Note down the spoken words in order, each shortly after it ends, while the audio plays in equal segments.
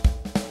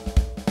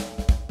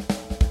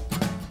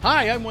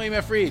Hi, I'm William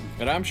F. Reed.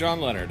 And I'm Sean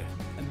Leonard.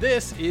 And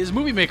this is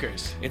Movie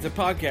Makers. It's a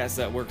podcast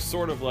that works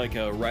sort of like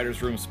a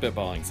writer's room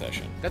spitballing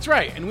session. That's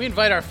right, and we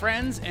invite our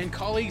friends and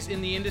colleagues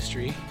in the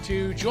industry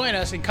to join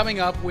us in coming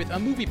up with a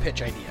movie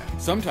pitch idea.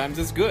 Sometimes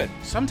it's good.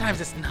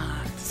 Sometimes it's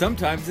not.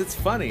 Sometimes it's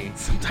funny.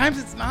 Sometimes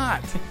it's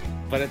not.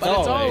 But it's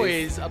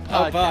always a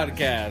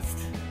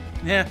podcast.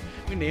 Yeah,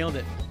 we nailed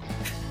it.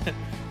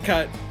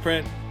 Cut,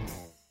 print.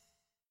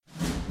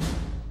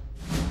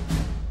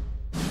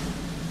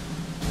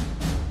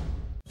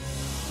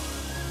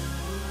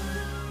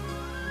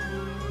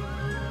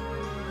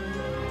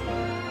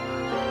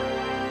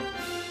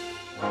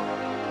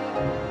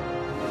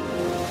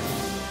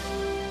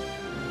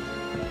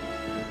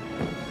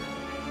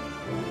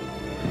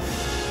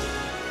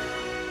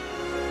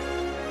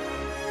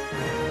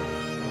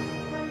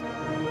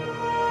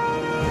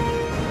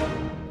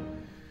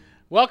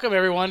 Welcome,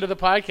 everyone, to the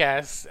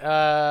podcast.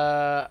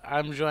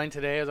 I'm joined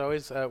today, as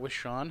always, with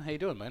Sean. How you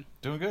doing, man?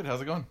 Doing good.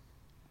 How's it going?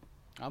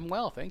 I'm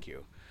well, thank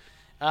you.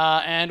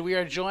 And we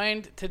are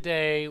joined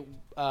today,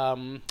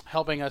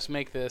 helping us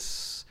make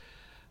this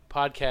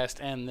podcast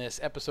and this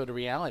episode a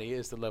reality,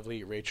 is the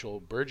lovely Rachel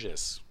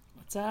Burgess.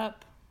 What's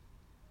up?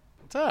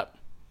 What's up?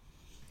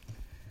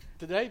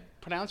 Did I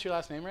pronounce your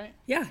last name right?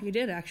 Yeah, you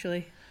did,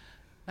 actually.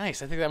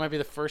 Nice. I think that might be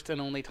the first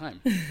and only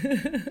time.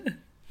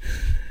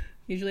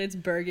 Usually it's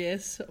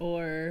Burgess,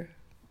 or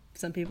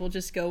some people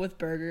just go with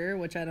Burger,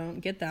 which I don't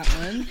get that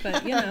one,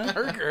 but you know.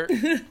 Burger?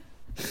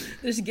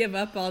 Just give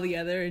up all the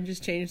other and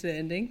just change the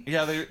ending.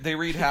 Yeah, they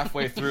read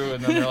halfway through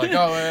and then they're like,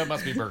 oh, it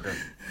must be Burger.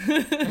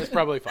 It's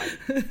probably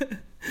fine.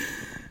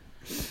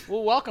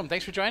 Well, welcome.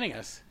 Thanks for joining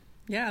us.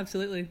 Yeah,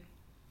 absolutely.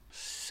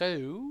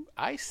 So,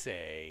 I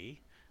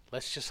say,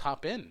 let's just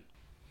hop in.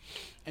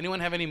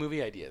 Anyone have any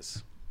movie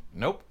ideas?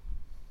 Nope.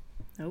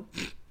 Nope.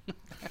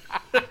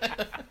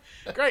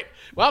 Great.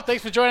 Well,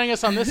 thanks for joining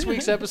us on this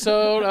week's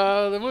episode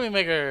of The Movie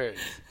Makers.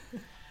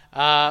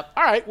 All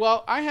right.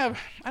 Well, I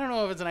don't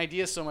know if it's an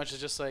idea so much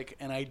as just like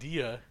an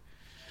idea.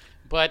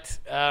 But,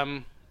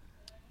 and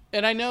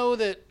I know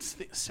that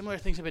similar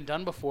things have been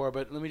done before,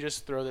 but let me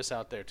just throw this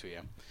out there to you.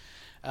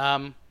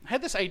 I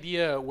had this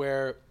idea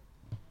where,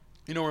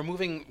 you know, we're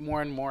moving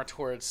more and more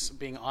towards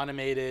being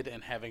automated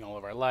and having all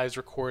of our lives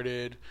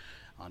recorded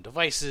on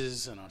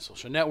devices and on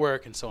social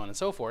network and so on and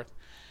so forth.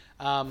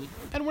 And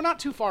we're not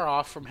too far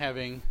off from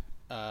having,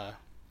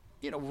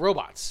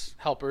 robots,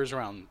 helpers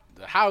around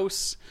the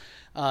house,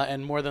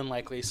 and more than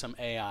likely some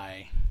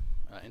AI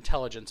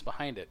intelligence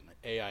behind it.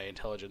 AI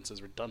intelligence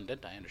is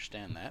redundant, I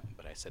understand that,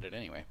 but I said it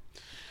anyway.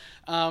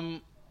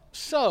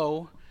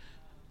 So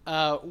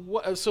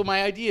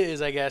my idea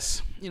is, I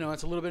guess, you know,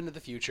 it's a little bit into the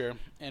future,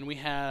 and we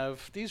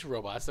have these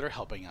robots that are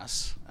helping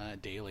us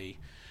daily,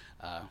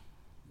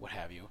 what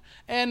have you.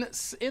 And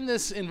in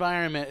this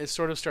environment, it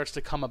sort of starts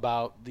to come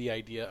about the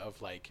idea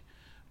of, like,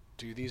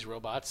 do these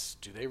robots,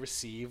 do they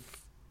receive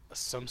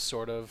some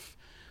sort of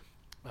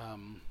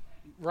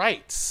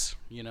rights,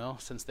 you know,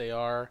 since they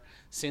are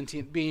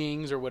sentient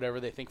beings or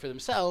whatever they think for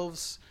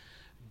themselves,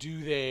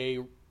 do they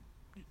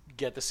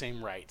get the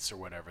same rights or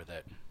whatever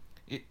that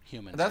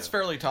humans That's do?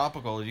 fairly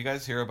topical. Did you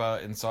guys hear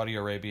about in Saudi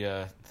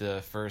Arabia,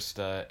 the first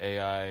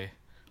AI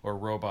or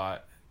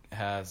robot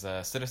has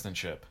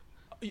citizenship?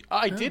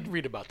 I did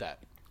read about that.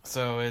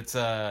 So it's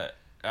I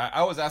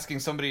was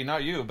asking somebody,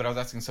 not you, but I was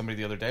asking somebody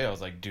the other day. I was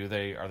like, are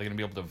they going to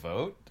be able to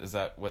vote? Is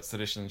that what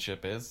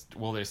citizenship is?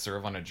 Will they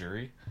serve on a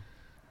jury?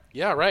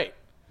 Yeah, right.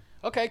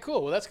 Okay,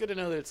 cool. Well, that's good to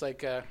know that it's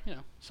like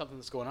something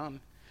that's going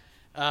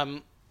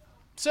on.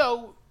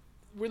 So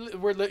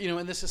we're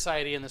in this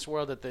society, in this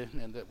world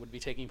that would be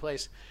taking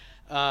place.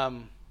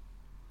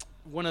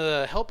 One of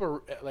the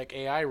helper, like,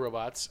 AI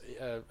robots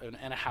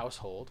in a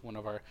household, one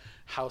of our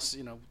house,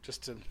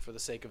 for the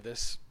sake of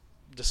this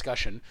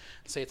discussion,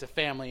 say it's a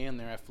family and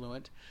they're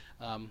affluent.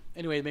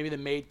 Anyway, maybe the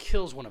maid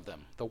kills one of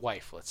them, the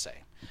wife, let's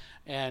say.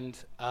 And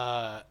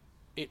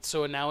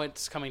so now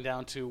it's coming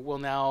down to, well,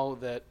 now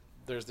that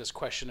there's this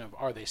question of,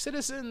 are they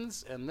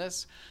citizens? And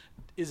this,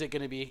 is it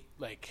going to be,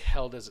 like,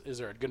 held as, is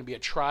there going to be a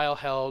trial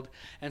held?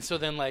 And so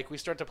then, like, we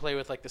start to play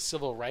with, like, the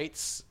civil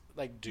rights,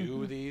 like,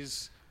 do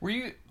these...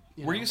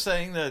 Were you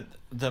saying that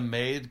the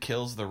maid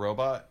kills the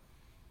robot?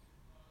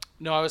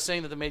 No, I was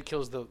saying that the maid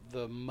kills the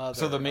mother.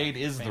 So the maid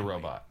is the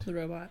robot. The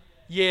robot.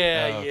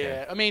 Yeah, Oh, okay.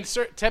 yeah. I mean,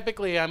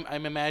 typically,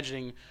 I'm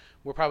imagining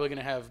we're probably going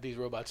to have these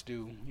robots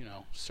do,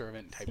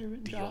 servant type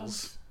deals.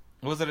 Jobs.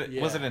 Was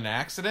it an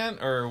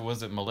accident or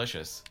was it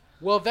malicious?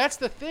 Well, that's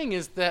the thing,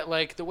 is that,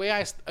 like, the way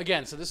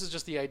so this is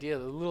just the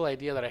little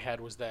idea that I had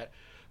was that,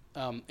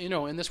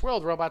 in this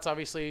world, robots,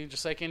 obviously,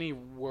 just like any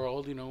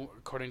world,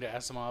 according to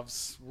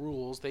Asimov's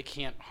rules, they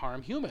can't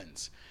harm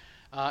humans.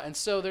 And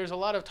so there's a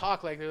lot of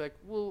talk, like, they're like,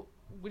 well,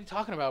 what are you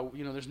talking about?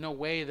 There's no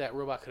way that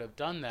robot could have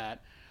done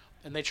that.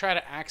 And they try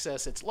to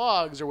access its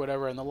logs or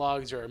whatever, and the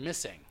logs are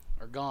missing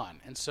or gone.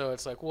 And so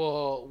it's like,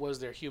 well, was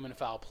there human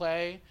foul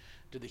play?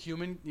 Did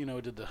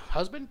the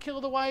husband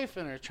kill the wife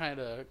and are trying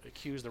to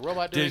accuse the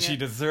robot doing it? Did she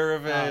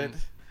deserve it?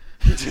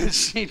 Did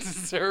she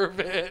deserve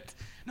it?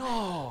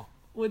 No.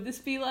 Would this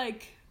be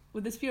like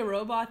Would this be a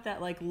robot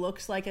that like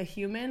looks like a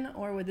human,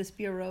 or would this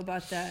be a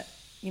robot that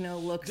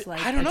looks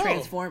like I don't know.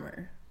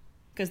 Transformer?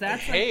 Because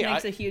that's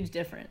makes a huge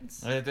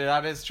difference.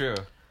 That is true.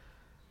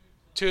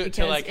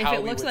 To like if how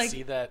it we looks would like,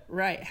 see that.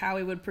 right, how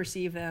we would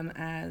perceive them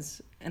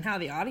as, and how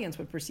the audience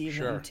would perceive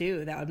them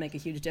too. That would make a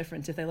huge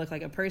difference. If they look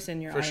like a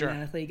person, you're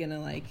automatically gonna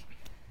like,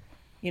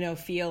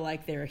 feel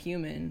like they're a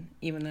human,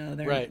 even though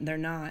they're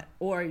not.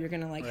 Or you're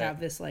gonna like have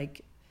this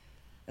like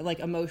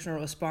emotional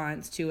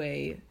response to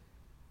a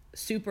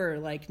super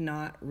like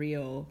not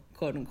real,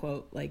 quote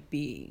unquote, like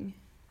being.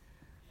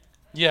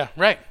 Yeah,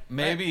 right.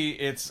 Maybe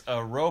it's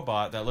a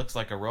robot that looks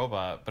like a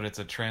robot, but it's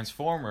a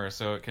transformer,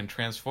 so it can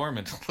transform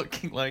into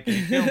looking like a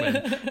human.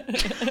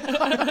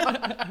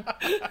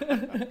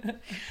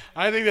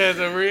 I think that's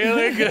a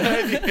really good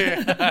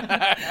idea.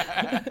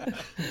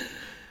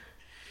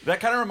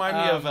 That kind of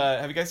reminded me of,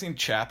 have you guys seen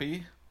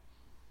Chappie?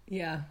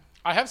 Yeah.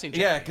 I have seen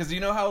Chappie. Yeah, because you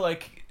know how,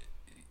 like,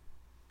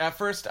 at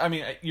first, I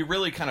mean, you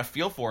really kind of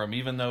feel for him,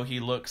 even though he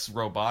looks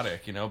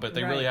robotic, but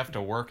they really have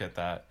to work at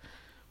that.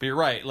 But you're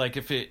right. Like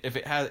if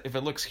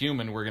it looks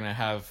human, we're gonna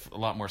have a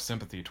lot more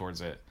sympathy towards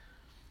it.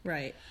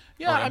 Right.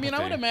 Yeah, I mean,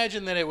 I would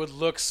imagine that it would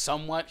look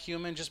somewhat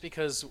human, just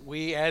because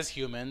we as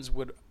humans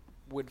would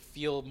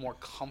feel more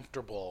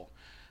comfortable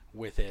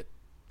with it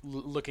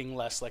looking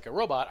less like a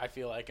robot. I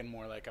feel like, and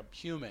more like a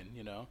human.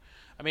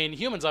 I mean,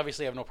 humans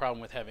obviously have no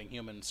problem with having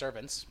human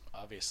servants,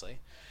 obviously.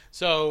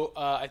 So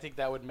I think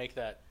that would make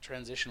that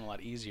transition a lot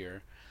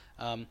easier.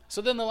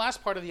 So then the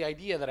last part of the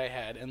idea that I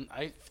had, and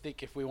I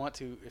think if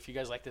you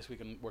guys like this, we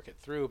can work it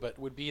through, but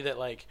would be that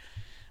like,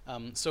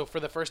 so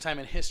for the first time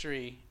in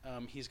history,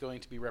 he's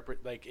going to be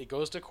it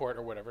goes to court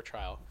or whatever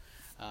trial,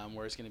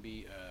 where it's going to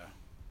be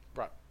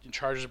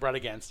charges brought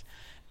against,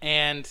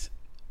 and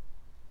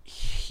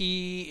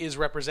he is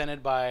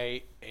represented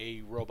by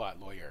a robot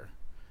lawyer.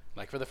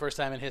 Like for the first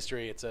time in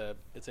history, it's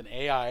an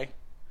AI.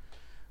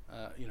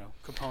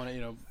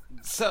 Component,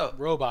 so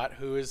robot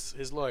who is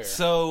his lawyer.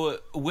 So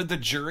would the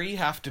jury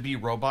have to be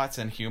robots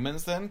and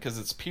humans then? Because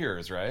it's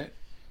peers, right?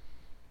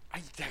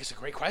 That is a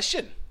great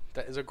question.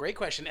 That is a great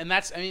question, and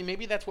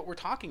maybe that's what we're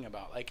talking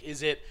about. Like,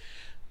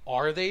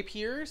 are they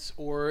peers,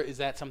 or is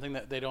that something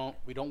that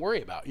we don't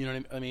worry about? You know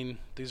what I mean?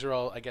 These are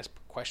all, I guess,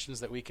 questions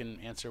that we can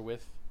answer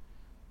with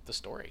the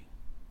story.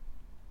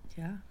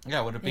 Yeah.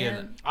 Yeah. Would it be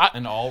an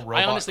all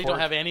robot? I honestly court?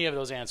 don't have any of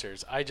those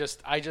answers. I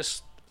just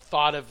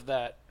thought of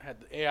that,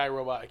 had the AI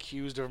robot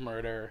accused of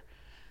murder,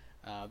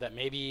 that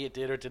maybe it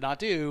did or did not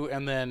do,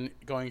 and then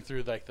going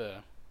through like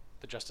the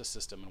justice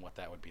system and what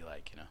that would be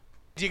like.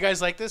 Do you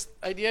guys like this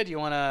idea? Do you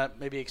want to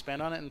maybe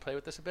expand on it and play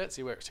with this a bit,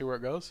 see where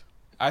it goes?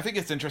 I think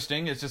it's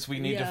interesting. It's just we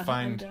need to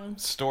find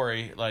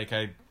story, like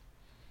and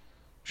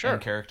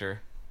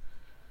character.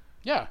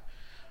 Yeah.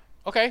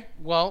 Okay.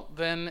 Well,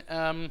 then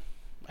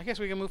I guess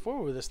we can move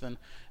forward with this then.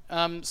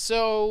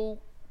 So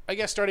I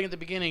guess starting at the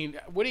beginning,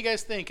 what do you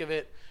guys think of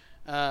it?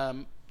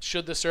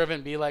 Should the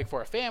servant be like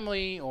for a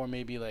family, or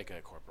maybe like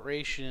a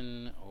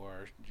corporation,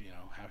 or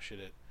how should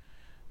it?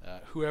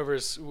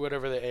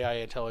 Whatever the AI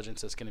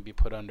intelligence that's going to be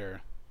put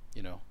under,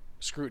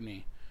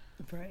 scrutiny.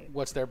 Right.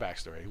 What's their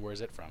backstory? Where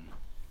is it from?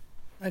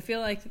 I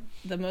feel like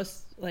the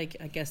most, like,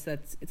 I guess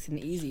it's an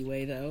easy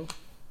way though,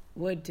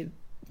 would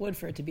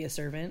for it to be a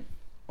servant,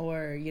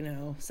 or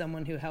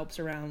someone who helps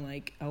around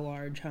like a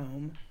large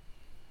home.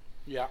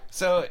 Yeah.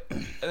 So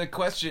the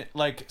question,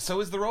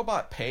 is the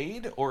robot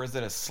paid, or is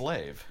it a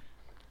slave?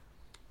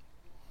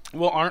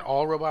 Well, aren't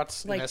all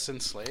robots in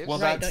essence slaves? Well,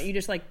 right? Don't you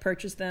just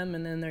purchase them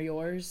and then they're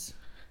yours?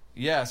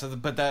 Yeah. So,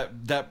 but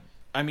that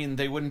I mean,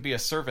 they wouldn't be a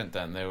servant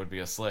then; they would be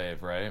a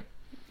slave, right?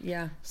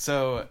 Yeah.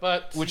 So,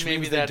 which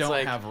means they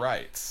don't have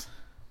rights.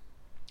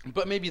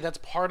 But maybe that's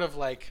part of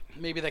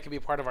maybe that could be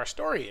part of our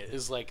story,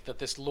 is that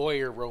this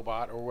lawyer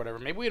robot or whatever.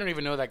 Maybe we don't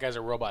even know that guy's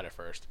a robot at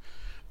first.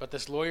 But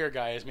this lawyer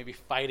guy is maybe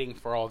fighting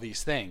for all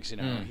these things,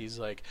 He's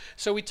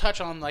so we touch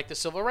on the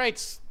civil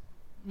rights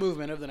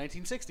movement of the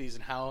 1960s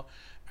and how,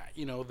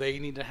 they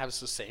need to have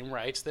the same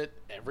rights that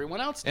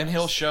everyone else does. And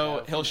he'll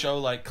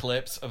show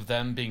clips of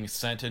them being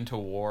sent into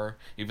war,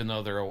 even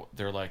though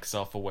they're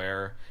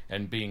self-aware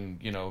and being,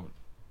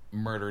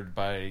 murdered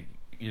by,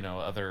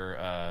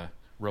 other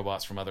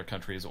robots from other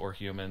countries or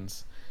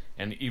humans.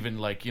 And even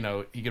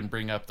he can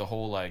bring up the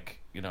whole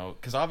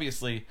because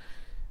obviously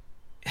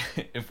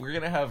if we're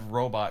gonna have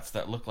robots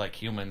that look like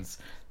humans,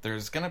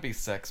 there's gonna be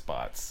sex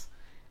bots,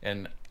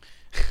 and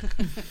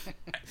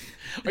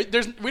we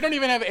don't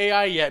even have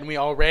AI yet, and we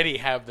already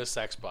have the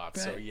sex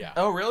bots. Right. So yeah.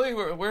 Oh really?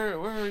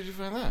 Where did you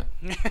find that?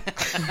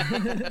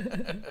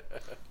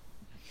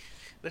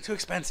 They're too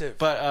expensive.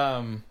 But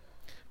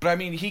I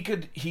mean,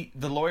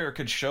 the lawyer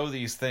could show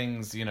these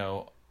things,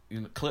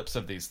 clips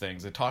of these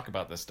things and talk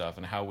about this stuff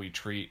and how we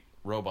treat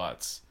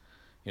robots,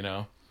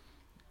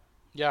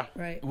 Yeah.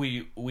 Right.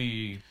 We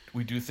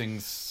do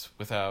things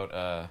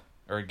without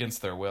or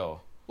against their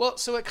will. Well,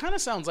 so it kind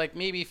of sounds like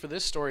maybe for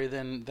this story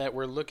then that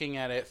we're looking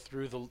at it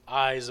through the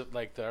eyes of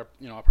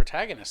our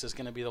protagonist is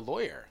going to be the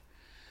lawyer.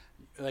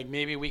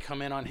 Maybe we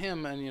come in on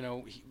him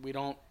and we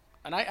don't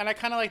And I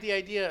kind of like the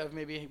idea of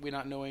maybe we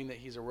not knowing that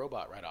he's a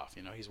robot right off.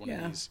 You know, he's one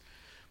of these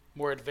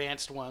more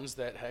advanced ones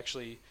that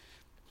actually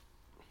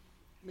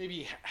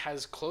maybe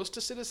has close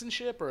to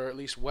citizenship, or at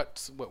least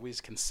what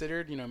was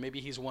considered. You know, maybe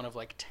he's one of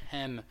like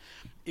 10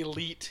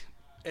 elite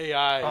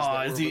AIs.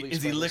 Oh,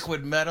 is he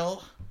liquid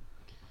metal?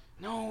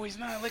 No, he's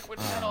not liquid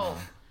metal.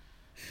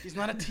 He's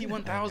not a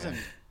T-1000. Okay.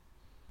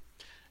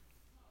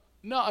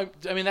 No,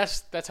 I mean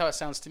that's how it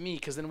sounds to me,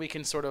 because then we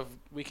can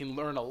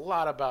learn a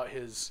lot about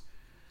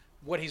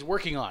what he's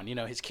working on, you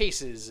know, his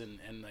cases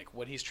and like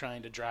what he's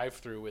trying to drive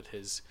through with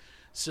his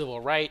civil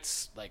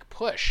rights like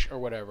push or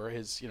whatever,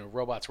 his, you know,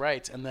 robots'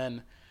 rights, and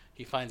then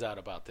he finds out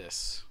about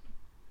this.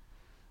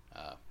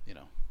 You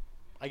know,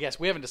 I guess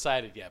we haven't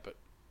decided yet, but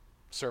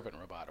servant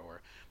robot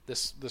or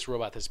this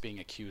robot that's being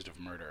accused of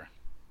murder.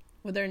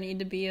 Would there need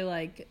to be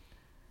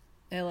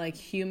a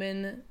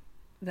human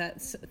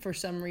that for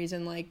some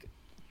reason like,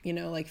 you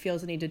know, like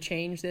feels the need to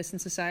change this in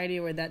society,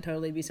 or would that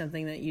totally be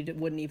something that you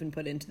wouldn't even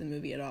put into the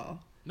movie at all?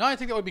 No, I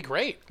think that would be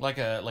great. Like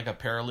a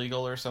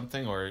paralegal or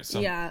something, or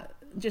some... Yeah,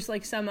 just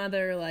like some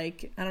other,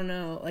 like, I don't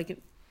know, like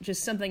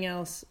just something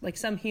else, like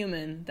some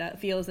human that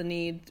feels the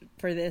need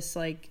for this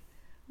like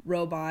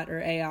robot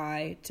or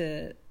AI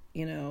to,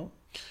 you know,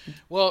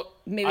 well,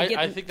 maybe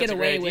I think that's get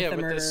away with the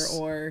murder this...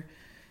 or,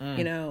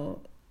 you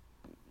know,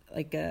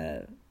 like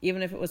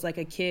even if it was like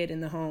a kid in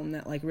the home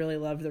that like really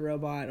loved the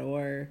robot,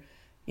 or,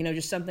 you know,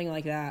 just something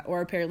like that,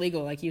 or a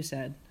paralegal, like you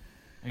said.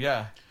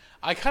 Yeah.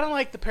 I kind of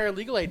like the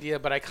paralegal idea,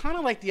 but I kind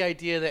of like the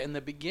idea that in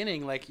the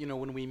beginning, like, you know,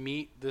 when we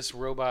meet this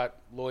robot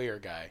lawyer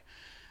guy,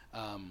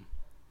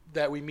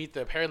 that we meet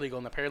the paralegal,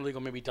 and the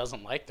paralegal maybe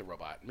doesn't like the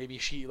robot. Maybe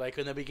she, like,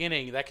 in the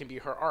beginning, that can be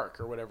her arc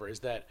or whatever,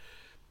 is that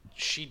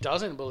she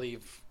doesn't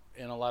believe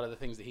in a lot of the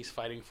things that he's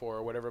fighting for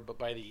or whatever, but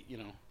by the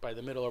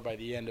middle or by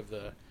the end of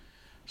the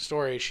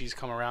story, she's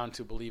come around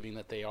to believing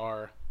that they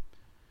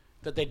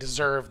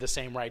deserve the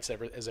same rights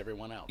as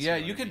everyone else. Yeah,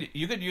 you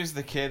could use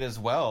the kid as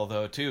well,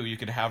 though, too. You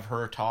could have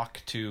her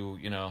talk to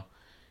the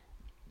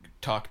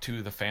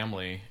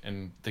family,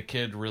 and the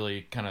kid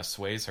really kind of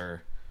sways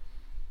her.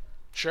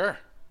 Sure,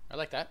 I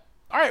like that.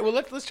 All right, well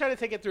let's try to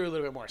take it through a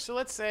little bit more. So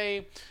let's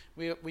say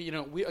we're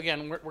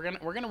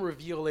gonna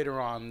reveal later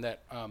on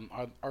that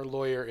our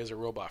lawyer is a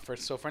robot.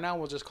 So for now,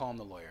 we'll just call him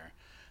the lawyer.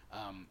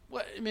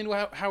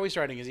 How are we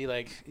starting? Is he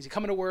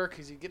coming to work?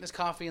 Is he getting his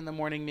coffee in the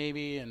morning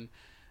maybe? And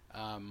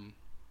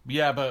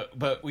yeah,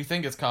 but we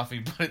think it's coffee,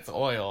 but it's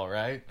oil,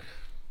 right?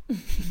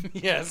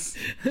 Yes.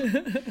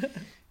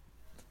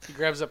 He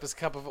grabs up his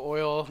cup of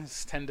oil,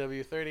 his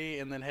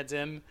 10W30, and then heads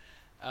in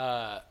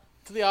to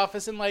the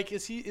office. And like,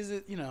 does he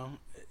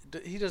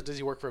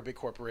work for a big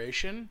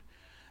corporation?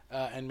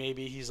 And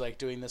maybe he's like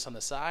doing this on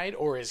the side,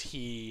 or is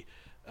he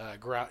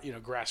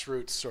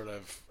grassroots sort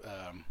of?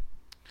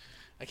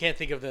 I can't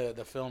think of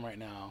the film right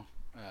now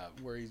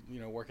where he's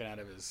working out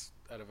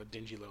of a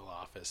dingy little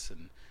office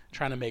and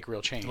trying to make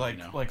real change.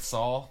 Like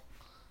Saul?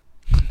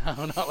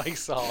 No, not like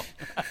Saul.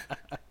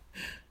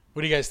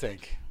 What do you guys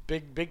think?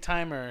 Big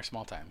time or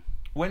small time?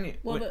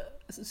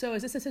 So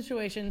is this a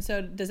situation?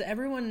 So does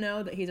everyone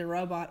know that he's a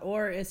robot,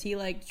 or is he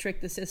like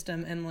tricked the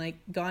system and like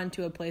gone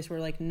to a place where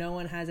like no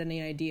one has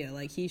any idea?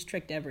 Like he's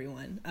tricked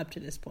everyone up to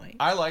this point.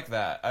 I like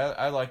that.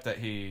 I like that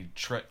he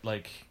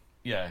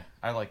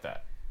I like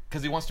that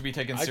because he wants to be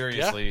taken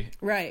seriously. Yeah.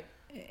 Right.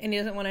 And he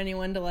doesn't want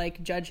anyone to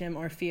like judge him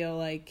or feel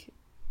like,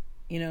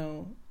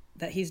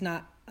 that he's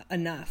not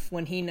enough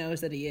when he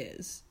knows that he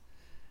is.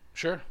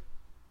 Sure.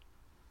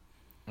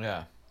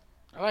 Yeah.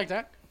 I like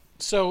that.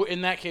 So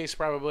in that case,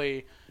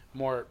 probably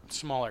more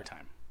smaller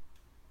time.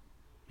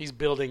 He's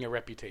building a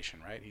reputation,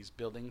 right? He's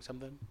building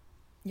something.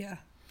 Yeah.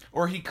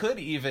 Or he could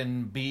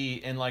even be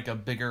in like a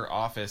bigger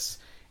office,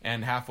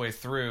 and halfway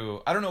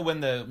through, I don't know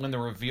when the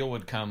reveal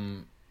would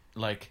come,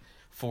 like,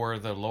 for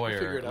the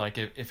lawyer, like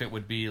if it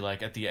would be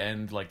like at the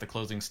end, like the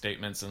closing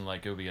statements, and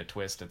like it would be a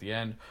twist at the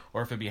end,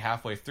 or if it'd be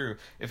halfway through.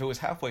 If it was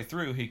halfway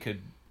through, he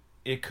could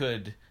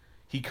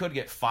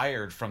get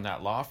fired from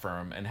that law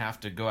firm and have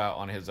to go out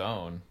on his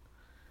own.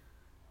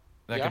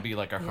 That could be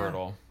like a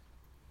hurdle.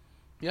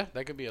 Yeah,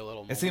 that could be a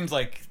little. It seems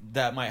like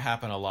that might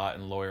happen a lot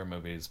in lawyer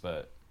movies,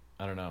 but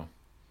I don't know.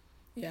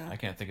 Yeah, I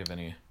can't think of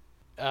any.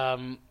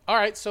 All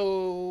right,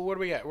 so what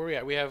do we got? Where we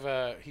at? We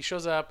have he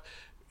shows up.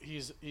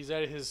 He's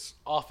at his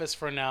office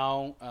for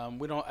now.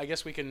 We don't. I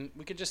guess we can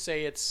just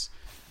say it's.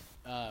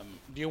 Do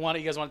you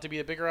guys want it to be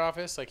a bigger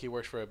office? Like he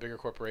works for a bigger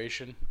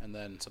corporation, and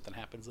then something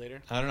happens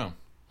later. I don't know.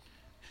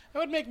 That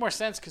would make more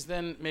sense, because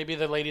then maybe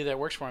the lady that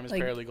works for him, his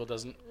paralegal,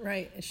 doesn't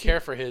care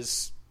for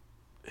his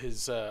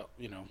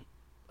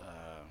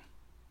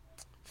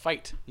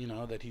fight.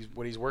 That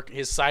he's working,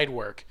 his side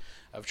work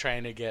of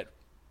trying to get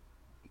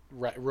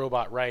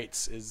robot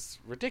rights is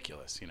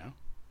ridiculous.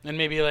 And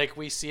maybe like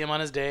we see him on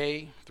his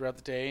day throughout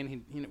the day,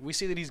 and we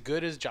see that he's good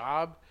at his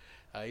job.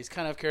 He's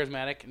kind of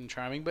charismatic and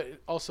charming, but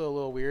also a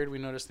little weird. We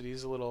notice that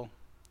he's a little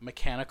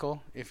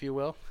mechanical, if you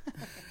will.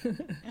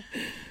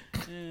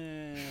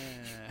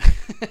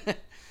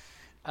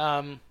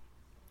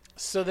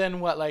 So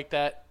then what, like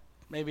that,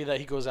 maybe that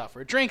he goes out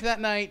for a drink that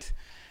night.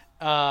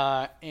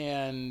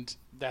 And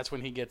that's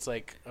when he gets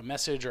like a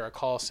message or a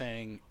call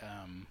saying,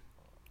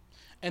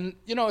 and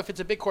if it's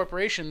a big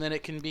corporation, then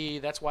it can be,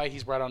 that's why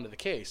he's brought onto the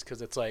case.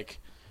 Cause it's like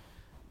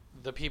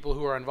the people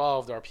who are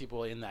involved are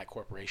people in that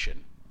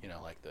corporation,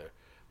 like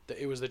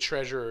it was the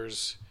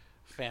treasurer's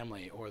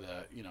family or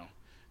the,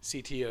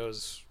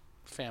 CTO's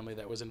family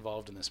that was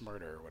involved in this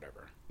murder or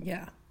whatever.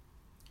 Yeah.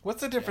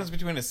 What's the difference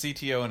between a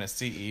CTO and a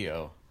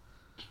CEO?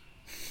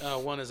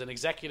 One is an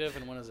executive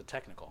and one is a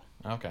technical.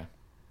 Okay.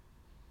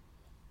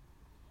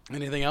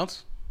 Anything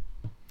else?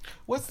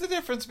 What's the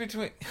difference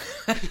between...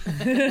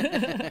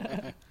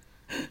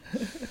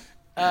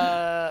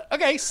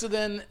 Okay, so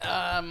then...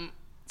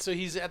 so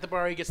he's at the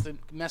bar, he gets the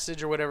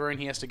message or whatever, and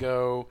he has to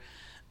go.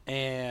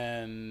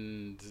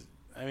 And...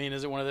 I mean,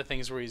 is it one of the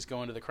things where he's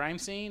going to the crime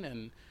scene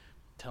and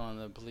telling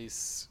the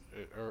police...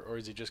 Or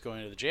is he just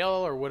going to the jail?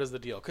 Or what is the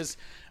deal? Because,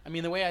 I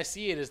mean, the way I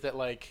see it is that,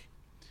 like...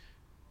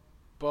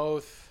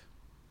 Both...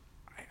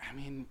 I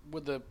mean,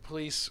 would the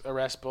police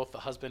arrest both the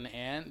husband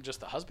and just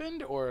the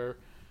husband, or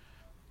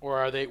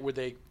would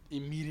they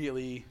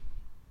immediately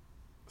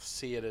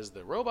see it as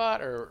the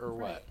robot, or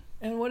what?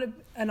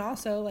 And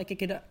also like it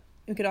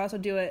could also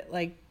do it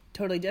like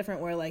totally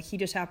different, where like he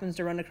just happens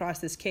to run across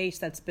this case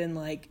that's been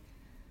like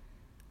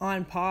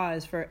on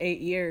pause for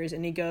 8 years,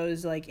 and he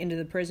goes like into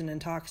the prison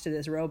and talks to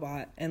this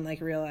robot and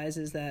like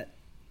realizes that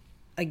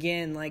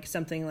again like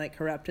something like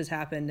corrupt has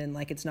happened and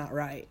like it's not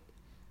right.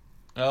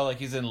 Oh, like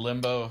he's in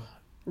limbo.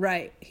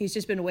 Right. He's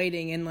just been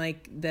waiting, and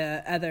like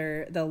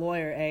the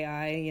lawyer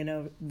AI,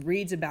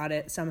 reads about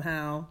it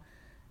somehow,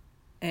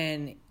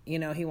 and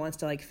he wants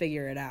to like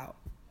figure it out.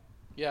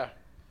 Yeah,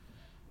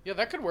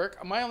 that could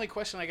work. My only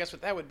question, I guess,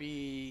 with that would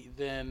be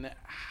then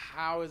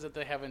how is it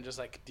they haven't just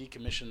like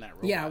decommissioned that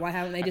robot? Yeah, why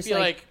haven't they just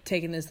like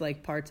taken this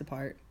like parts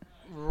apart?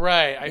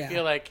 Right. I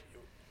feel like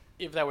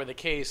if that were the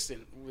case,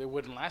 then it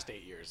wouldn't last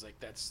 8 years. Like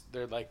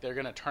they're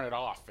gonna turn it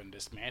off and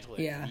dismantle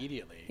it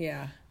immediately.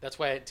 Yeah. That's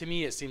why to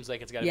me it seems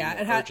like it's got to be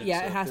it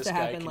has to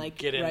happen like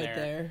get in right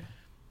there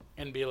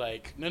and be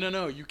like,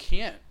 no, you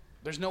can't.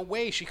 There's no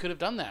way she could have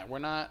done that. We're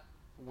not.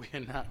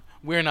 And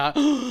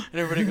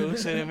everybody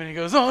looks at him and he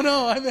goes, oh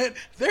no, I meant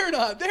they're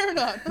not.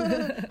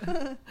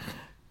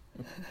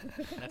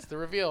 That's the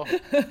reveal.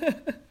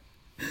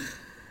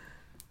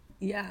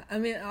 Yeah, I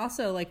mean,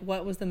 also, like,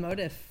 what was the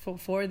motive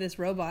for this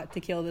robot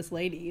to kill this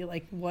lady?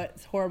 Like, what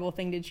horrible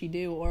thing did she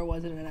do, or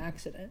was it an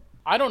accident?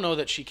 I don't know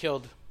that she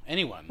killed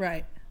anyone.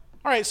 Right.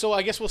 All right, so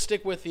I guess we'll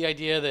stick with the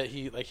idea that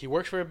he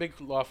works for a big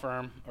law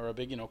firm or a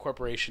big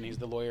corporation. He's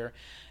the lawyer,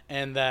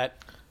 and that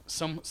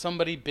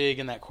somebody big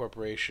in that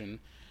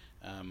corporation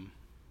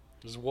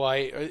is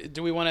why.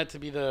 Do we want it to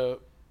be the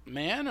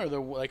man or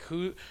the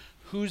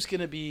who's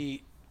going to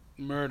be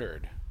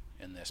murdered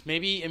in this?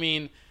 Maybe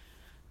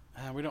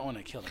we don't want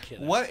to kill the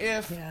kid. What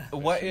if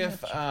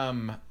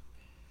I'm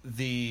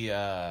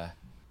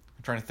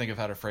trying to think of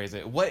how to phrase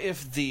it. What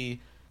if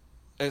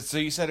so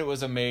you said it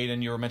was a maid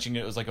and you were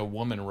mentioning it was like a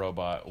woman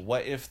robot.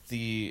 What if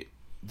the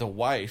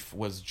wife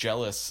was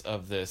jealous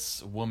of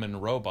this woman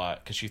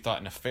robot because she thought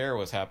an affair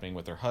was happening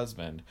with her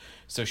husband?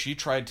 So she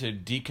tried to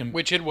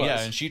which it was.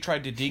 Yeah, and she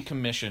tried to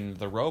decommission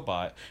the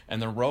robot,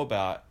 and the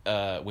robot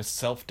with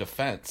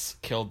self-defense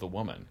killed the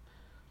woman.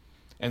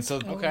 And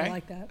so, I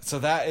like that. So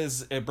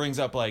it brings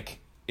up like,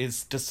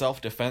 does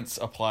self-defense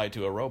apply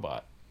to a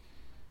robot?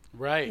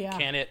 Right. Yeah.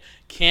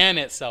 Can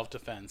it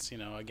self-defense,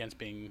 against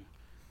being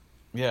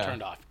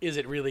turned off? Is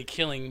it really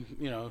killing,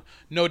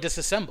 no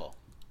disassemble?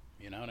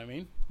 You know what I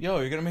mean? Yo,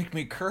 you're going to make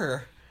me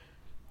cur.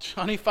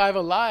 Johnny Five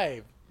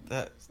alive.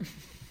 That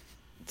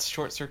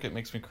short circuit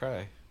makes me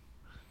cry.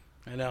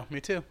 I know.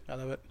 Me too. I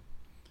love it.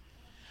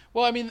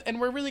 Well, I mean, and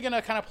we're really going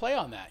to kind of play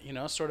on that,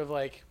 sort of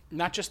like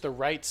not just the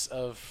rights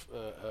of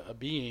a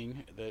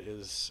being that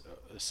is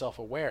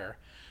self-aware,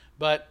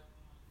 but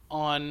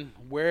on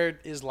where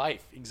is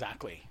life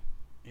exactly.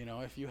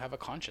 If you have a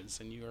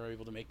conscience and you are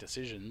able to make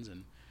decisions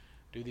and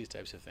do these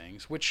types of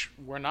things, which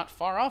we're not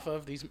far off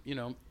of these,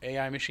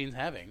 AI machines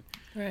having.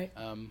 Right.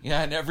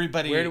 And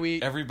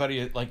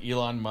everybody like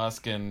Elon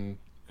Musk and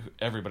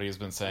everybody has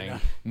been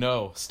saying,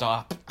 no,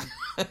 stop.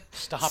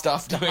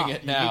 Stop doing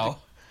it now.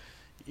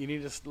 You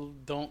need to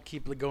don't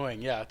keep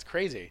going. Yeah, it's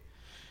crazy.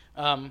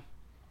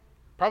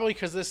 Probably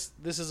because this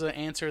is an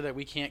answer that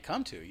we can't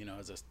come to,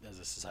 as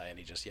a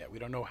society just yet. We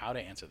don't know how to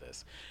answer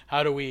this.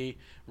 How do we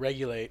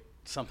regulate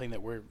something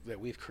that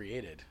we've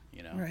created?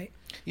 Right.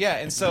 Yeah,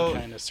 and so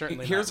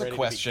here's a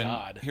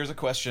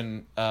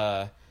question.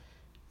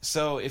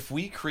 So if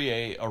we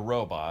create a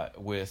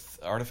robot with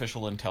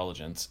artificial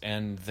intelligence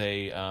and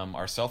they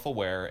are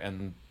self-aware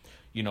and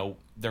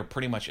they're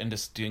pretty much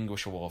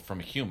indistinguishable from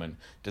a human,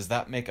 does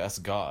that make us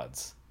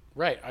gods?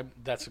 Right.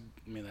 That's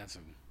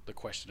the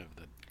question of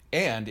the.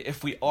 And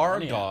if we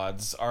are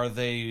gods, are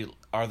they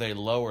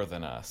lower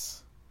than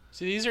us?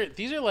 See,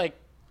 these are like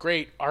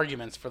great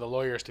arguments for the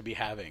lawyers to be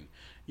having.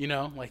 These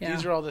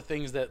are all the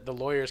things that the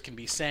lawyers can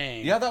be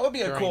saying. Yeah, that would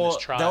be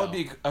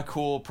a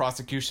cool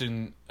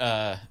prosecution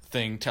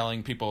thing,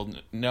 telling people,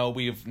 no,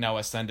 we've now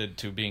ascended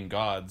to being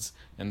gods,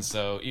 and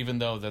so even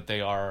though that they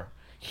are,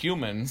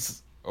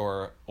 humans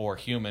or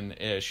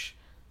human-ish,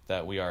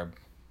 that we are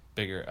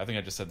bigger. I think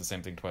I just said the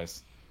same thing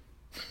twice.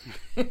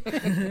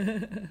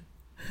 And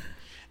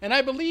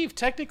I believe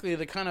technically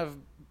the kind of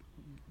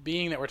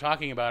being that we're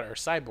talking about are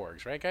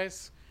cyborgs, right,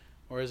 guys?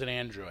 Or is it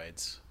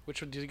androids?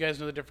 Which one, do you guys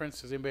know the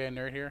difference? Is anybody a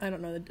nerd here? I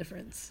don't know the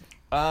difference.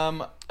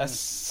 A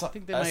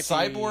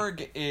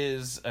cyborg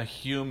is a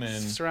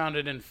human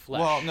surrounded in flesh.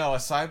 Well, no, a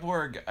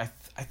cyborg.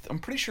 I'm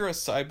pretty sure a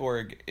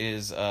cyborg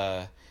is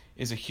a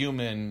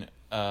human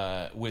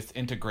with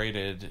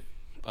integrated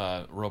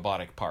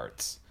robotic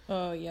parts.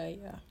 Oh yeah.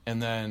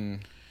 And then,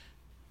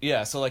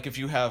 yeah. So like, if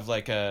you have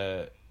like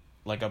a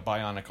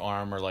bionic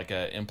arm or like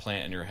a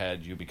implant in your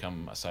head, you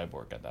become a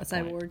cyborg at that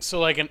point. Cyborg. So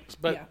like,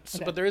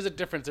 but there is a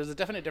difference. There's a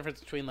definite difference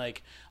between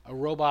like a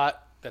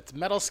robot that's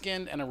metal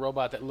skinned and a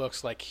robot that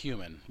looks like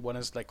human. One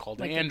is like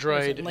called an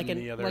android, and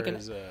the other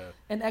is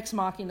an ex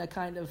machina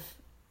kind of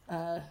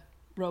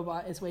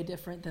robot is way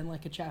different than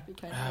like a chappy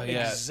kind of. Oh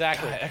yeah,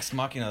 exactly. God, Ex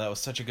Machina. That was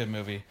such a good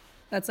movie.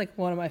 That's like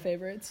one of my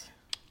favorites.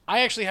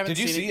 I actually haven't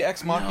seen it. Did you see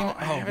Ex Machina? No,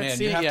 I haven't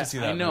seen you have it yet. to see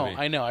that movie.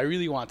 I know. I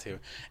really want to.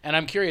 And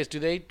I'm curious, do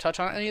they touch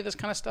on any of this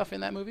kind of stuff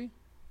in that movie?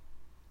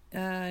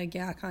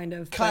 Yeah, kind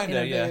of. Kind of,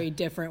 in a very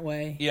different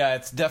way. Yeah,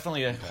 it's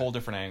definitely a whole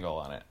different angle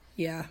on it.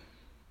 Yeah.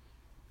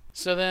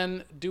 So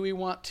then, do we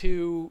want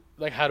to,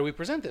 like, how do we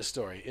present this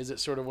story? Is it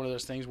sort of one of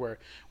those things where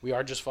we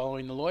are just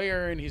following the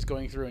lawyer and he's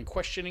going through and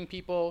questioning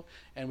people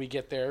and we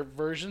get their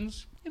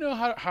versions? You know,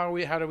 how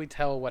do we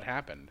tell what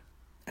happened?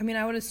 I mean,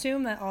 I would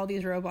assume that all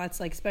these robots,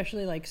 like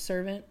especially like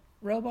servant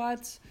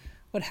robots,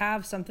 would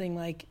have something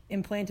like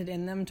implanted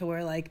in them to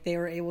where like they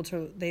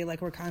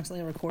were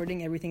constantly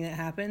recording everything that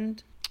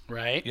happened.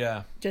 Right.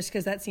 Yeah. Just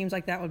because that seems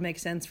like that would make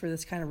sense for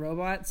this kind of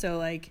robot. So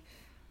like,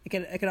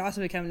 it could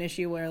also become an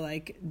issue where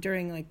like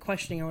during like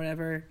questioning or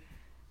whatever,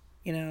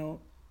 you know,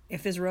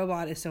 if this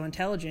robot is so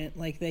intelligent,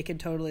 like they could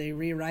totally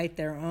rewrite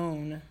their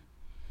own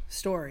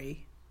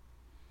story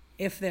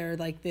if they're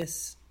like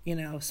this, you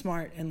know,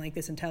 smart and like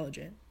this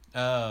intelligent.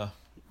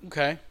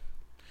 Okay.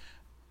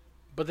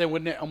 But then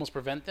wouldn't it almost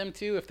prevent them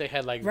to if they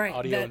had like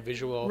audio and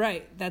visual?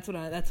 Right. That's what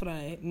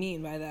I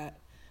mean by that.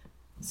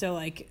 So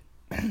like,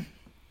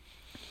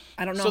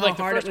 I don't know how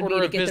hard it would be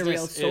to get the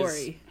real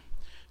story.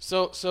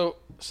 So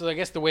I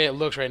guess the way it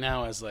looks right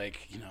now is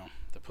like, you know,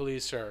 the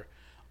police are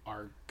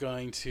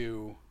going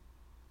to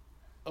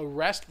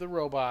arrest the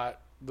robot,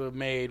 the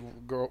maid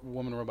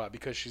woman robot,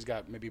 because she's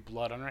got maybe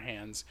blood on her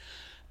hands,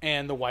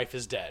 and the wife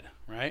is dead,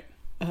 right?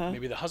 Uh-huh.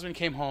 Maybe the husband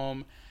came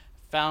home,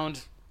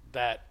 found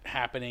that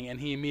happening, and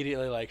he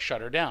immediately like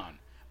shut her down.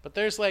 But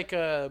there's like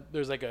a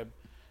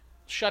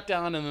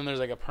shutdown, and then there's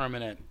like a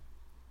permanent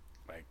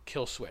like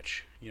kill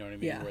switch. You know what I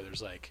mean? Yeah. Where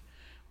there's like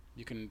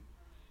you can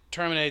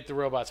terminate the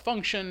robot's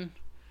function,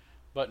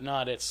 but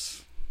not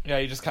its. Yeah,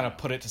 you just kind of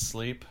put it to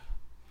sleep.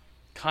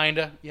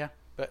 Kinda, yeah.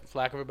 But for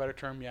lack of a better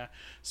term, yeah.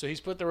 So he's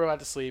put the robot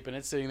to sleep, and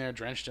it's sitting there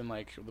drenched in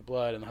like the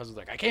blood. And the husband's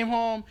like, "I came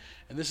home,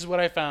 and this is what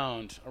I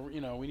found.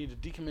 You know, we need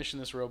to decommission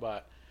this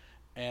robot."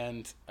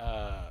 And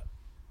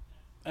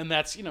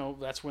that's, you know,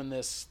 that's when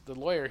the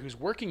lawyer who's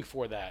working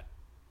for that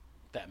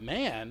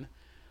man,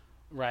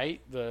 right?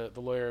 The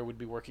lawyer would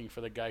be working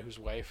for the guy whose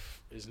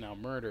wife is now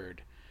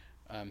murdered.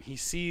 He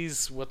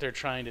sees what they're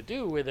trying to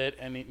do with it,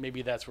 and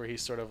maybe that's where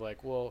he's sort of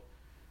like, well,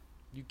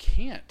 you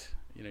can't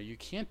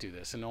do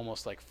this, and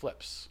almost like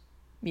flips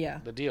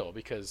the deal,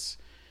 because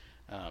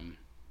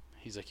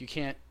he's like, you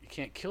can't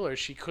kill her.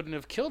 She couldn't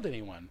have killed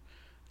anyone.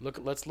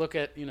 Let's look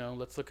at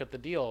the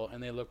deal,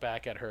 and they look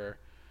back at her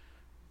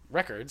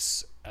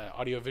records,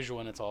 audio visual,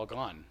 and it's all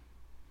gone.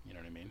 You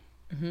know what I mean?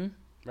 Mm-hmm.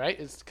 Right?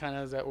 Is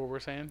that what we're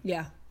saying?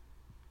 Yeah.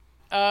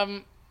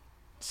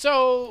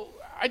 So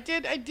I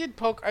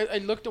poke. I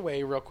looked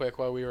away real quick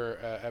while we were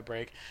at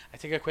break. I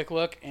take a quick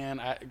look, and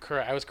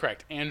I was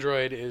correct.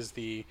 Android is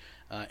the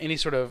any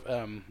sort of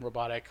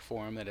robotic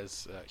form that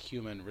is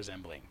human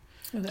resembling.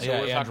 So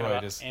yeah, we're talking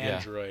about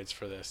androids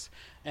for this.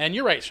 And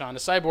you're right, Sean. A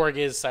cyborg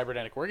is a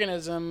cybernetic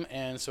organism,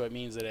 and so it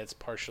means that it's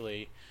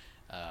partially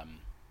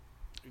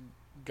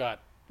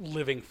got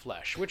living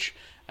flesh. Which,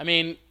 I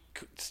mean,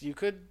 you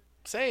could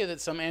say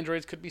that some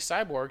androids could be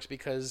cyborgs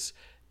because,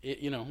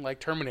 like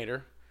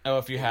Terminator. Oh,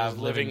 if you have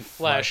living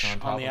flesh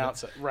on the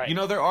outside. Right. You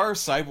know, there are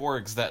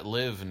cyborgs that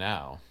live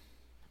now.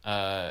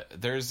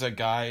 There's a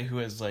guy who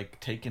has like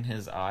taken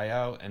his eye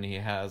out, and he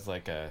has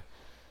like a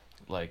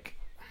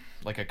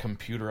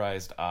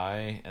computerized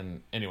eye.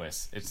 And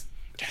anyways, it's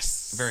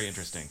very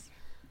interesting.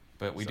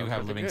 But we do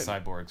have living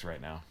cyborgs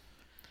right now.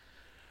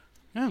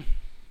 Yeah.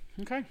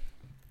 Okay.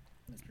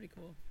 That's pretty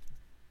cool.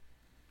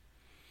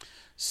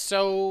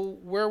 So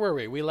where were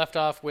we? We left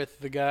off with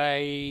the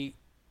guy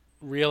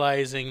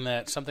realizing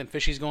that something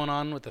fishy's going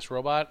on with this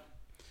robot.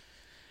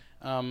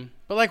 But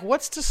like,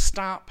 what's to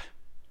stop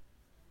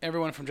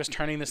everyone from just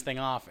turning this thing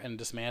off and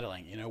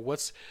dismantling? You know,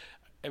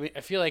 I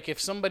feel like if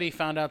somebody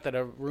found out that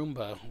a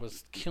Roomba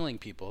was killing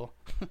people,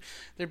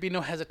 there'd be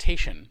no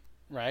hesitation,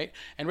 right?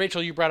 And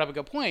Rachel, you brought up a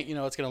good point. You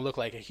know, it's going to look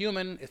like a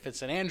human. If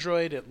it's an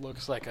android, it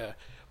looks like a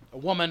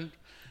woman.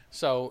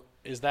 So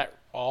is that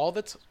all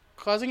that's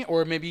causing it,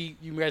 or maybe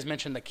you guys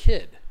mentioned the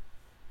kid.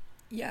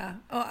 Yeah.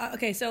 Oh,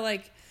 okay. So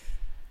like,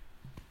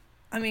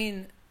 I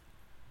mean,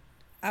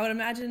 I would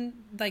imagine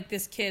like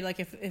this kid, like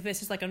if it's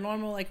just like a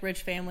normal like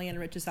rich family in a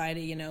rich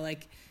society, you know,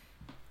 like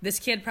this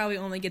kid probably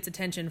only gets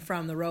attention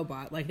from the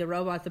robot. Like the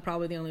robot's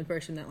probably the only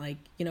person that like,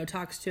 you know,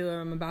 talks to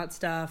him about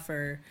stuff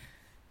or,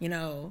 you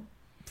know,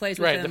 plays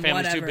with him. Right. The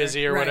family's whatever. Too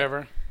busy or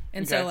whatever.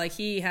 And so like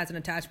he has an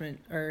attachment,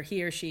 or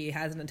he or she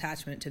has an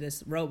attachment to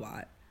this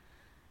robot.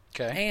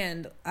 Okay.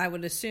 And I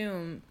would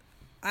assume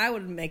I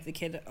would make the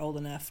kid old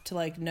enough to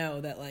like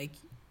know that like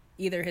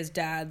either his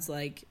dad's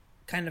like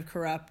kind of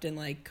corrupt and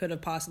like could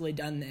have possibly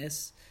done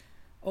this,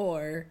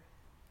 or,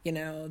 you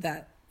know,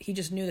 that he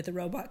just knew that the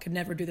robot could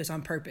never do this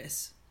on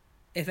purpose,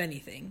 if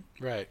anything.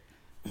 Right.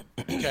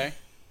 Okay.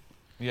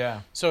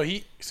 Yeah. So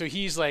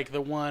he's like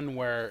the one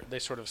where they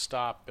sort of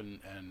stop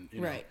and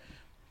you know, right.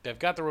 They've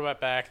got the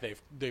robot back.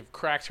 They've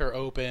cracked her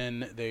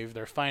open.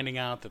 They're finding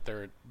out that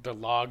the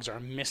logs are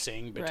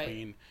missing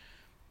between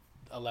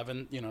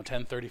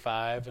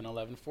 10:35 and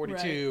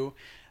 11:42.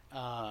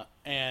 Right.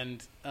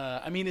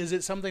 I mean, is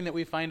it something that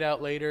we find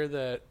out later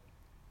that?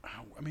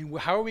 I mean,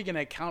 how are we going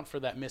to account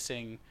for that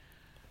missing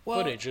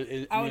footage?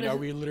 Are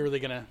we literally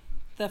going to?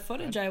 The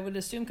footage, I would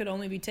assume, could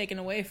only be taken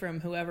away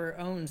from whoever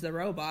owns the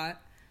robot.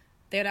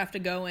 They'd have to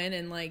go in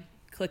and like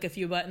click a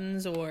few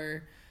buttons,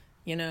 or,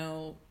 you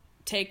know,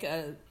 take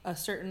a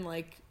certain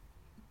like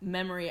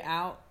memory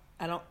out.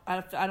 I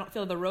don't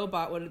feel the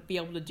robot would be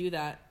able to do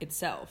that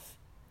itself.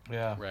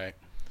 Yeah. Right.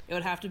 It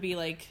would have to be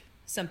like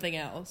something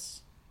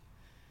else,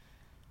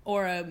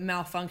 or a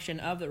malfunction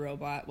of the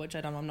robot, which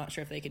I'm not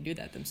sure if they could do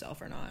that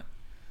themselves or not.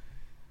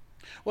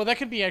 Well, that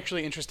could be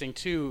actually interesting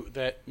too.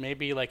 That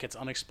maybe like it's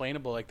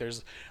unexplainable. Like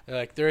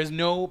there is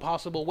no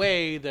possible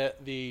way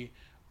that the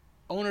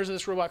owners of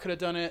this robot could have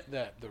done it.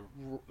 That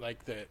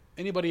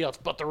anybody else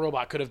but the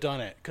robot could have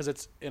done it, because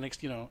it's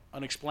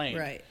unexplained.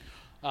 Right.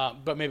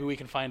 But maybe we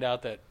can find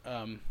out that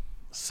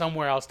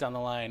somewhere else down the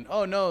line.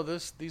 Oh no,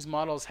 these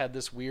models had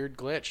this weird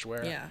glitch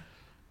where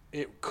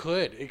it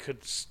could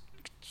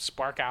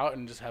spark out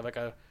and just have like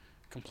a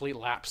complete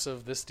lapse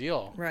of this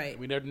deal. Right.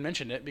 We never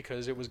mentioned it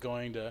because it was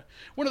going to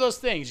one of those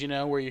things, you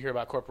know, where you hear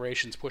about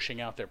corporations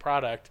pushing out their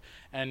product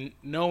and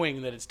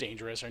knowing that it's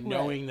dangerous or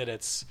knowing that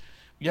it's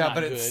not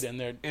but good,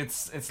 and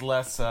it's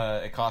less.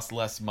 It costs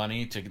less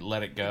money to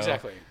let it go.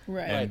 Exactly.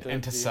 Right.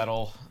 And to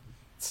settle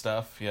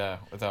stuff. Yeah.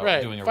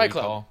 Without doing a Fight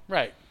recall. Club.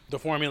 Right. The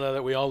formula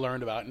that we all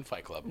learned about in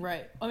Fight Club.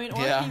 Right. I mean,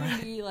 or it could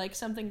even be like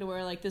something to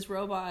where like this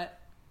robot,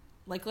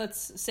 like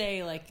let's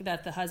say like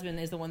that the husband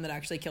is the one that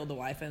actually killed the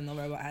wife and the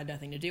robot had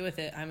nothing to do with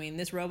it. I mean,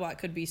 this robot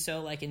could be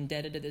so like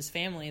indebted to this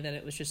family that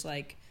it was just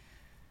like,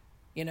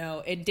 you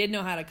know, it did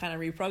know how to kind of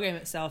reprogram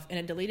itself, and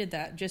it deleted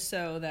that just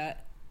so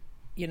that,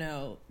 you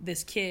know,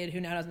 this kid who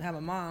now doesn't have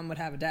a mom would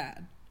have a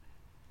dad.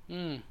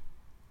 And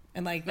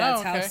like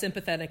that's how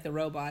sympathetic the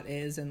robot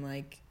is, and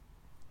like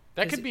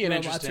that could be an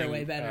robots interesting. Are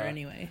way better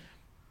anyway.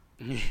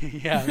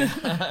 Yeah,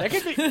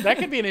 that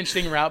could be an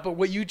interesting route. But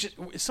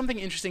something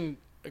interesting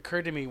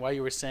occurred to me while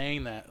you were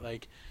saying that.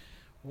 Like,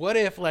 what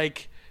if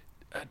like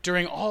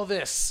during all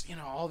this, you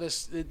know,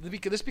 this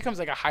becomes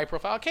like a high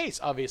profile case,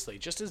 obviously,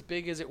 just as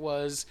big as it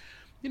was,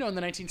 you know, in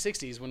the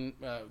 1960s when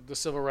the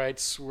civil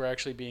rights were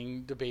actually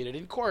being debated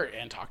in court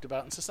and talked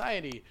about in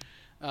society.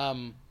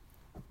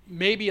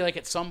 Maybe like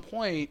at some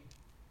point,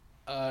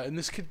 and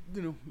this could,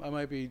 you know, I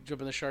might be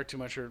jumping the shark too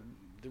much, or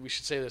we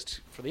should say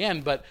this for the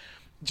end, but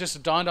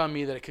just dawned on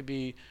me that it could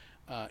be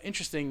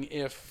interesting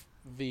if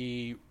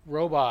the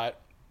robot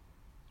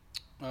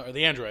or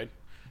the android,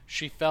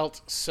 she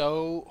felt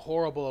so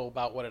horrible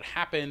about what had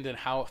happened and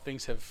how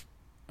things have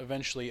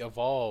eventually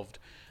evolved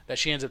that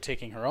she ends up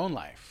taking her own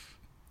life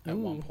at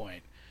one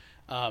point,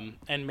 and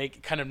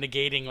kind of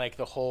negating like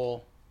the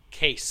whole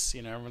case.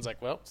 You know, everyone's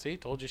like, "Well, see,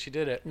 told you she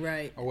did it,"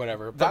 right, or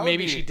whatever. But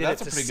maybe she did it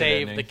to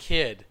save the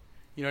kid.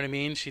 You know what I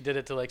mean? She did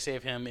it to like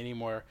save him any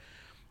more,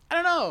 I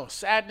don't know,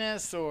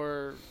 sadness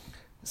or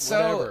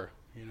whatever.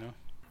 You know.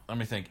 Let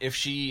me think. If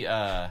she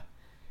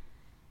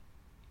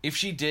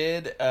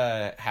did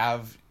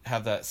have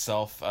that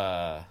self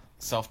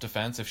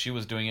defense, if she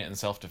was doing it in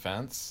self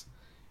defense,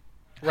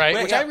 right?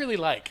 Which I really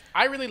like.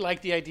 I really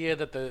like the idea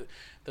that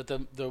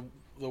the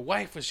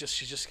wife was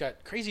she just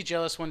got crazy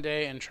jealous one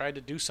day and tried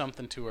to do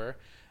something to her.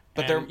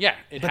 But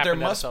there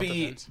must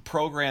be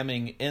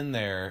programming in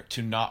there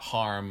to not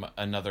harm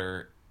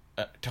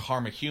to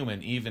harm a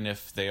human, even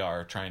if they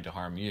are trying to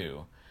harm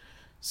you.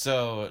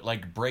 So,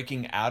 like,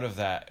 breaking out of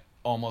that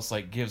almost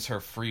like gives her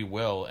free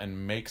will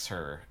and makes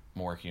her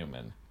more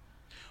human.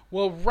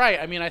 Well, right.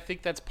 I mean, I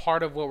think that's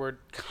part of what we're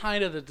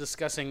kind of the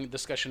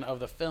discussion of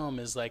the film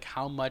is like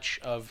how much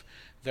of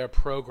their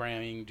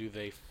programming do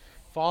they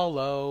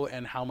follow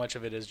and how much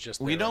of it is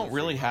just we don't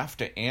really have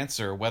to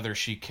answer whether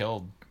she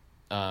killed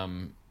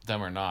them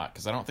or not,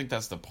 because I don't think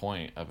that's the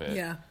point of it.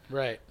 Yeah.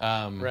 Right.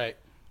 Right.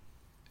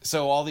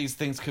 So all these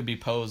things could be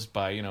posed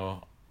by, you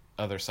know,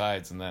 other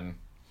sides, and then.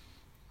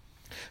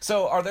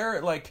 So are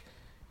there like,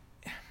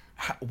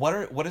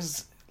 what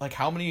is like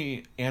how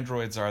many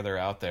androids are there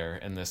out there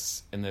in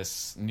this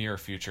near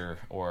future,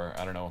 or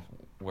I don't know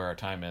where our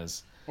time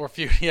is. Or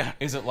few, yeah.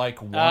 Is it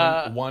like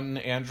one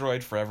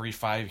android for every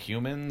 5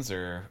 humans,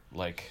 or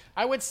like?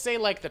 I would say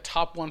like the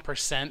top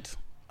 1%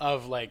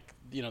 of like,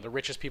 you know, the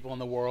richest people in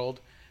the world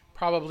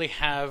probably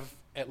have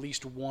at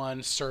least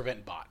one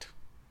servant bot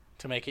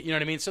to make it. You know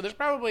what I mean? So there's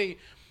probably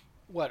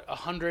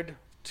 100,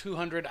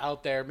 200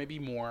 out there, maybe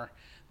more.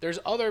 There's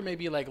other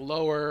maybe like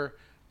lower,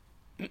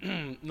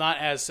 not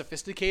as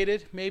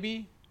sophisticated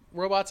maybe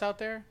robots out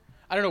there.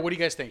 I don't know. What do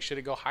you guys think? Should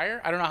it go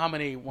higher? I don't know how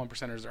many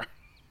 1%ers there are.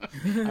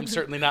 I'm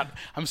certainly not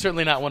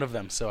one of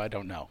them, so I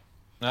don't know.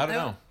 I don't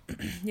know.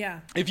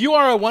 Yeah. If you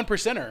are a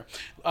 1%er,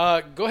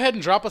 go ahead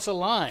and drop us a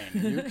line.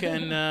 You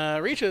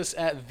can reach us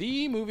at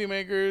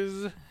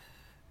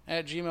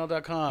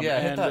themoviemakers@gmail.com.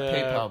 Yeah, hit that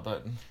PayPal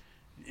button.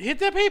 Hit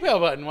that PayPal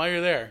button while you're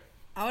there.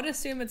 I would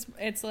assume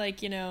it's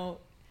like, you know,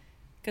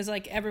 because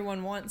like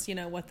everyone wants, you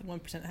know, what the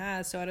 1%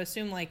 has. So I'd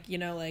assume like, you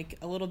know, like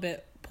a little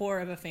bit poor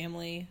of a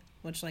family,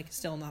 which like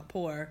still not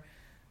poor,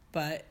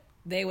 but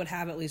they would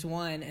have at least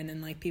one, and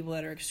then like people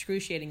that are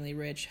excruciatingly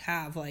rich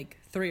have like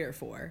 3 or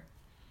 4.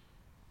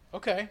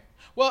 Okay.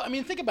 Well, I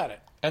mean, think about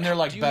it. And they're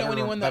like do you better, know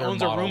anyone that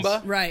owns models. a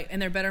Roomba? Right,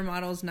 and they're better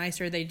models,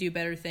 nicer. They do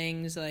better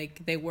things.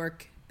 Like they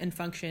work and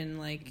function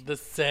like the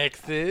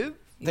sexes.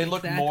 They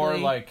look more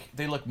like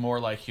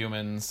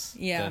humans.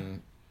 Yeah.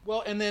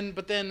 Well,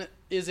 but then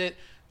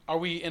are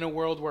we in a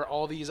world where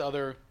all these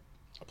other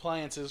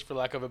appliances, for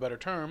lack of a better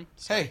term,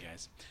 sorry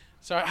guys.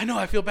 Sorry, I know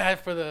I feel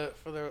bad for the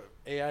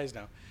AIs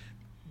now.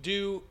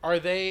 Are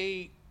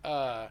they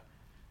I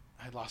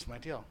lost my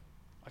deal.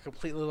 I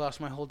completely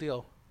lost my whole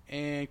deal.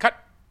 And cut.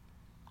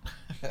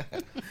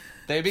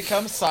 They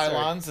become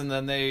Cylons and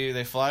then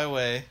they fly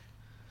away.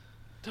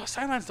 Those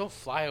Cylons don't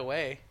fly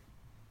away.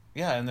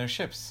 Yeah, in their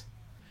ships.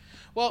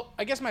 Well,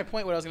 I guess my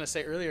point, what I was going to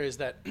say earlier, is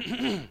that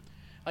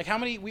like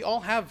we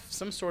all have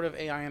some sort of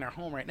AI in our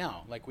home right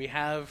now. Like we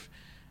have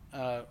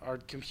our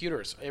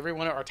computers, every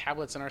one of our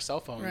tablets and our cell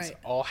phones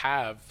all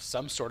have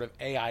some sort of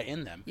AI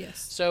in them. Yes.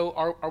 So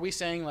are we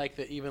saying like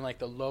that even like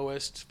the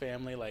lowest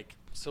family, like,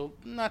 so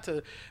not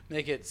to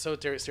make it so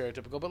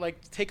stereotypical, but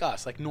like take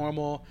us, like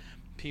normal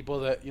people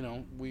that, you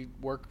know, we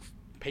work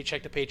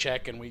paycheck to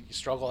paycheck and we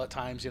struggle at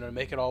times, you know, to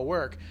make it all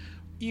work.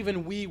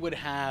 Even we would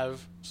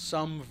have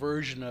some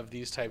version of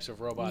these types of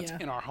robots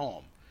in our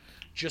home.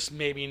 Just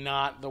maybe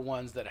not the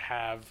ones that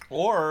have...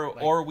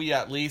 Or we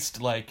at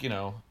least, like, you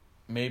know,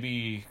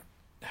 maybe...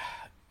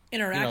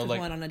 interact with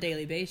one on a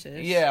daily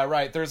basis. Yeah,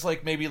 right. There's,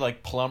 like, maybe,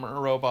 like, plumber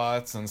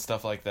robots and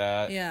stuff like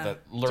that. Yeah. That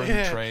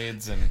learn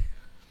trades and...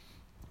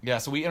 Yeah,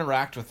 so we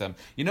interact with them.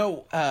 You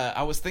know,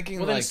 I was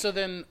thinking,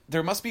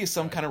 there must be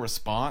some kind of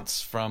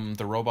response from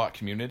the robot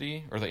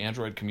community or the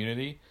android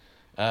community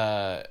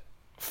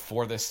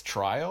for this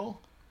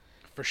trial.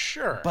 For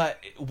sure. But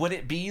would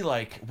it be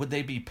like, would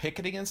they be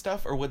picketing and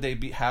stuff, or would they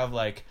have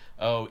like,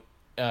 you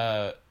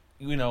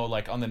know,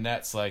 like on the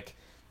nets, like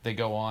they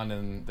go on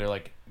and they're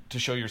like, to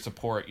show your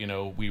support, you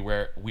know, we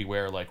wear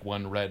like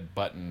one red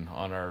button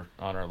on our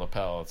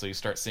lapel, so you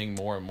start seeing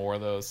more and more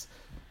of those.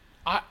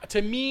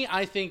 To me,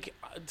 I think,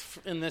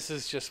 and this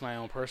is just my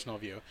own personal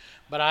view,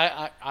 but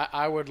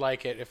I would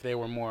like it if they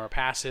were more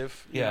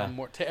passive. Yeah. You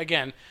know,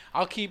 again,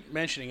 I'll keep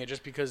mentioning it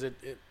just because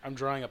I'm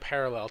drawing a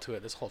parallel to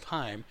it this whole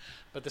time.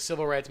 But the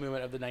civil rights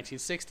movement of the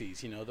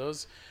 1960s, you know,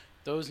 those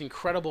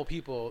incredible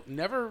people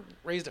never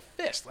raised a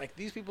fist. Like,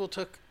 these people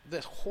took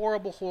this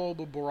horrible,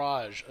 horrible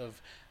barrage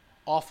of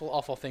awful,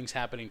 awful things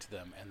happening to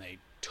them, and they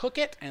took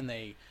it and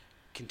they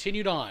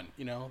continued on.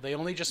 You know, they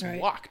only just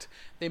walked.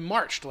 They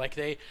marched. Like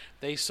they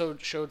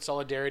showed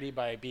solidarity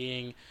by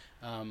being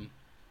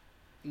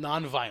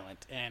nonviolent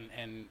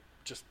and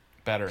just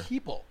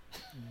people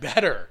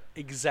better.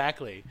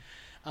 Exactly.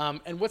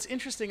 And what's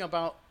interesting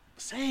about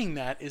saying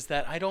that is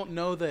that I don't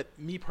know that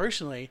me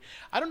personally,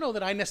 I don't know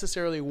that I'm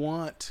necessarily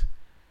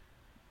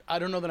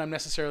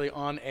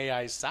on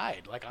AI's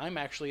side. Like, I'm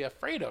actually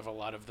afraid of a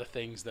lot of the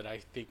things that I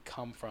think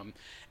come from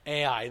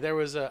AI. There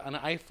was an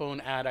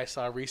iPhone ad I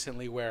saw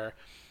recently where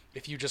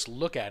if you just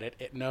look at it,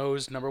 it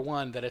knows, number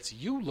one, that it's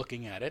you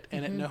looking at it,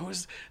 and it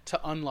knows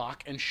to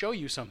unlock and show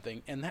you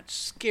something, and that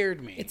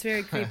scared me. It's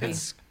very creepy.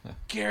 It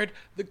scared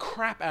the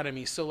crap out of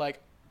me. So,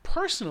 like,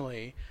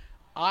 personally,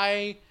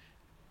 I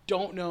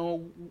don't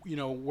know, you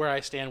know, where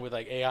I stand with,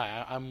 like,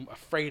 AI. I'm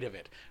afraid of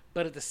it.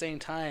 But at the same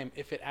time,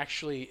 if it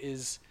actually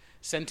is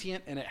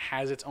sentient and it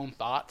has its own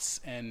thoughts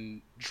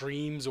and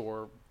dreams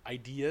or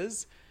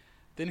ideas,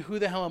 then who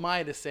the hell am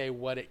I to say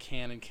what it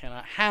can and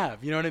cannot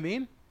have? You know what I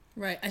mean?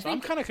 Right.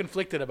 I'm kind of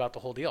conflicted about the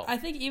whole deal. I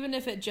think even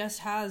if it just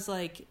has,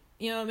 like,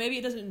 you know, maybe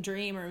it doesn't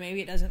dream, or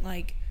maybe it doesn't,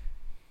 like,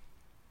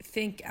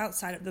 think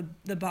outside of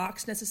the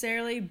box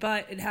necessarily,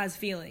 but it has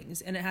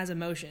feelings and it has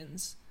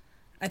emotions.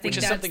 I think which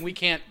is something we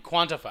can't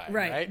quantify,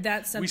 right?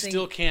 That's something... We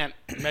still can't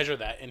measure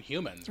that in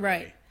humans, really.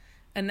 Right.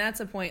 And that's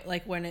a point,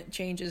 like, when it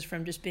changes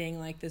from just being,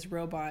 like, this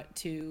robot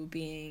to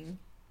being,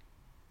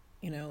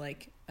 you know,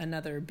 like,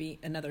 another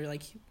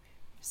like,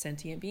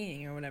 sentient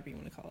being, or whatever you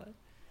want to call it.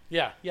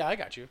 Yeah, I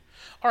got you.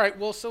 All right,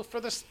 well, so for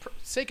the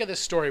sake of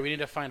this story, we need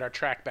to find our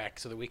track back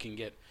so that we can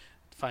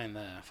find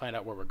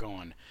out where we're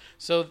going.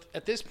 So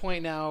at this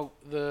point now,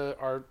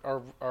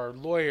 our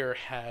lawyer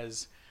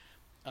has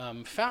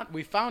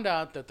found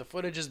out that the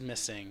footage is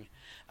missing,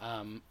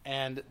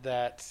 and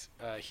that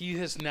he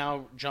has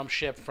now jumped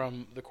ship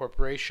from the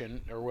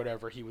corporation or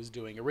whatever he was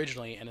doing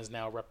originally, and is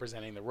now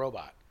representing the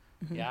robot.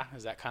 Mm-hmm. Yeah,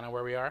 is that kind of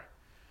where we are?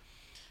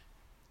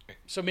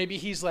 So maybe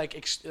he's like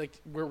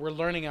we're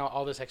learning out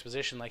all this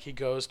exposition. Like he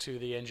goes to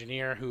the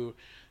engineer who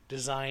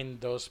designed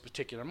those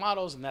particular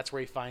models, and that's where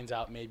he finds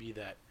out maybe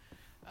that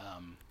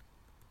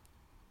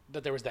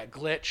that there was that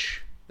glitch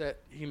that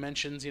he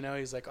mentions.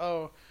 He's like,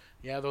 oh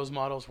yeah, those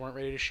models weren't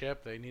ready to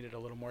ship. They needed a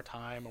little more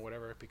time or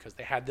whatever because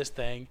they had this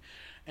thing,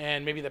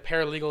 and maybe the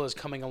paralegal is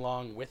coming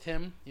along with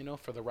him,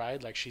 for the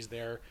ride. Like she's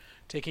there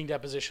taking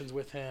depositions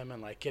with him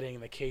and like getting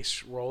the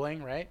case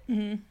rolling, right?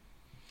 Mm-hmm.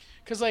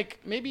 Because, like,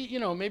 maybe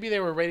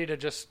they were ready to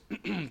just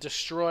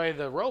destroy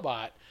the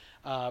robot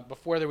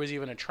before there was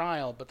even a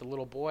trial, but the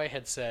little boy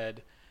had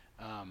said,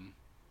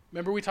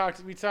 remember we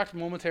talked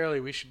momentarily,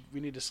 we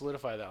need to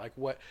solidify that. Like,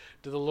 what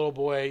did the little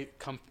boy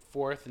come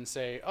forth and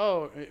say,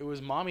 oh, it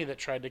was mommy that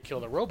tried to kill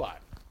the robot?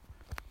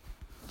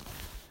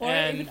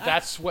 And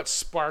that's what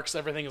sparks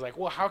everything. Is like,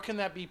 well, how can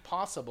that be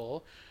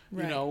possible?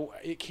 Right.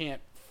 It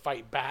can't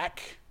fight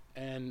back.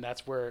 And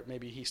that's where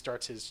maybe he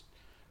starts his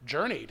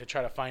journey to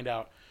try to find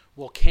out,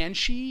 well, can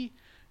she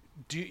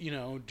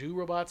do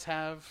robots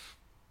have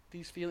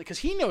these feelings? Because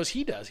he knows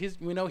he does.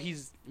 We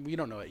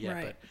don't know it yet,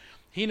 right. But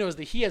he knows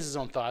that he has his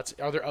own thoughts.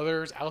 Are there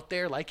others out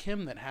there like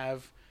him that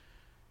have,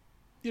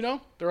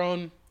 their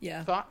own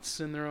thoughts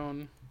and their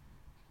own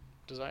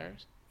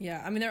desires?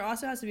 Yeah. I mean, there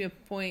also has to be a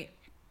point,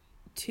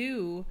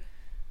 too,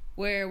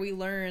 where we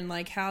learn,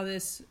 like, how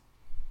this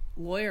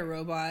lawyer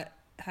robot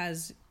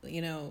has,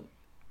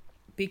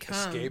 become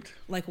escaped.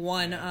 Like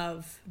one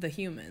of the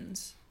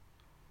humans.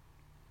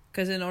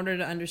 Because in order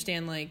to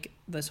understand, like,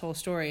 this whole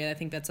story, I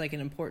think that's, like,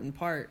 an important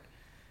part.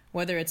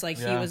 Whether it's, like,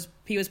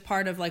 he was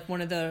part of, like, one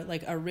of the,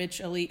 like, a rich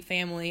elite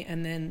family,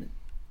 and then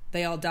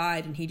they all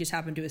died, and he just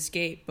happened to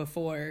escape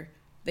before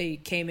they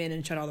came in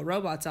and shut all the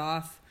robots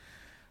off.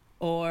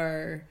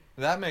 Or...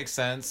 That makes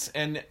sense.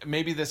 And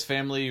maybe this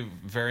family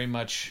very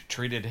much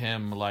treated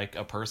him like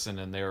a person,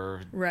 and they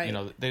were, right.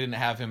 They didn't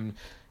have him...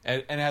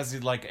 And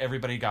as, like,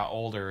 everybody got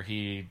older,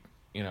 he,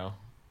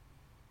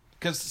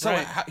 Because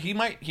right. he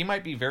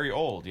might be very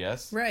old,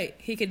 yes. Right,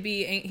 he could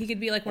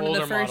be like one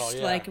older of the first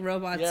model, like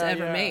robots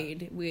ever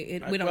made. We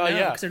don't know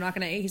because they're not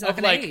going to. He's not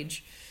going to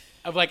age.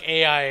 Of like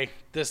AI,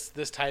 this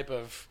type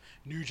of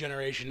new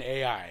generation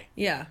AI.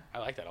 Yeah, I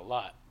like that a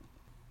lot.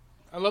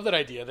 I love that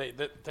idea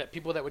that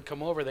people that would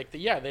come over, like they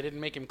didn't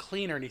make him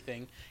clean or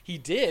anything. He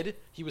did.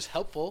 He was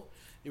helpful.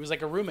 It was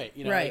like a roommate,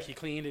 right. Like he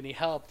cleaned and he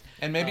helped.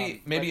 And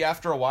maybe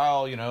after a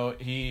while,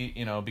 he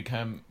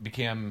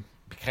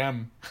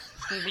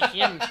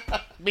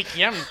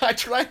became. I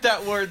tried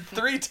that word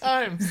 3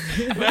 times,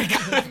 but I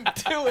couldn't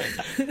do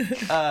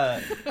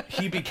it.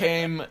 He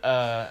became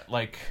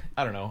like,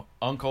 I don't know,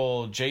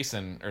 Uncle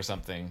Jason or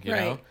something. You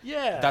know?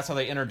 Yeah. That's how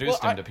they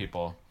introduced him to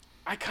people.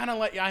 I kind of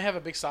like. I have a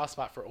big soft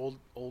spot for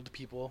old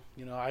people.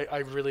 I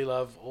really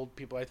love old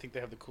people. I think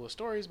they have the coolest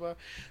stories. But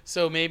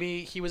so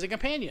maybe he was a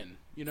companion.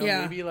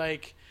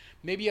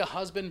 Maybe a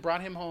husband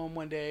brought him home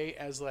one day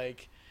as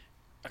like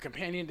a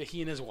companion to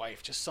he and his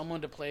wife, just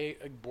someone to play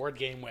a board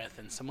game with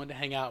and someone to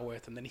hang out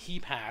with. And then he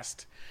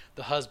passed,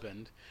 the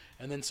husband,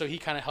 and then so he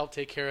kind of helped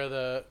take care of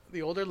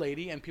the older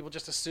lady, and people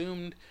just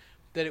assumed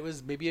that it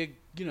was maybe a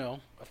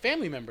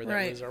family member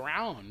that was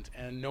around,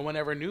 and no one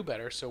ever knew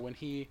better. So when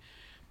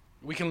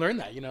we can learn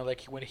that,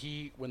 like when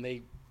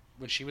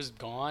she was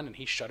gone and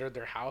he shuttered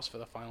their house for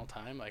the final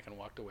time, like, and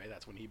walked away,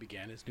 that's when he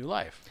began his new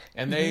life.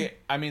 And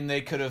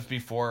they could have,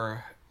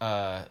 before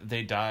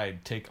they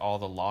died, take all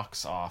the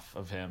locks off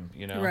of him,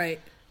 Right.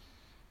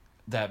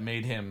 That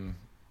made him,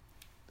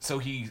 so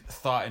he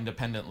thought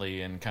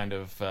independently and kind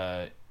of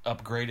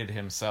upgraded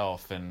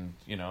himself and,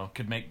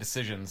 could make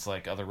decisions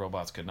like other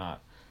robots could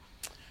not.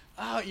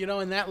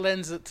 And that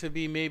lends it to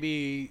be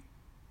maybe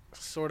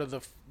sort of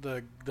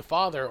the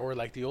father, or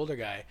like the older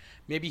guy.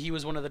 Maybe he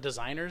was one of the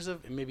designers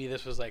maybe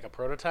this was like a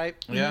prototype.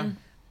 Yeah. Mm-hmm.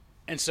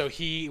 And so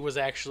he was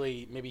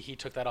actually, maybe he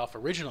took that off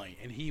originally,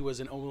 and he was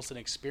almost an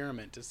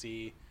experiment to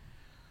see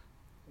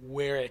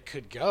where it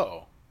could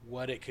go,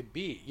 what it could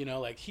be.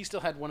 Like he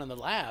still had one in the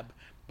lab,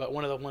 but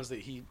one of the ones that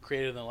he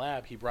created in the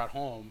lab, he brought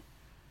home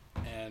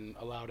and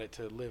allowed it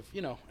to live,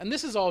 And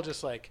this is all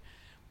just like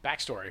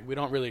backstory. We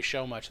don't really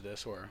show much of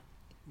this or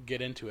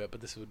get into it,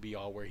 but this would be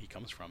all where he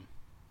comes from.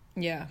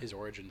 Yeah. His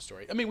origin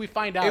story. I mean, we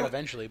find out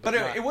eventually, but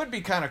it would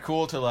be kind of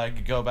cool to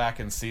like go back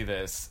and see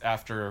this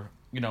after,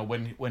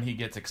 when he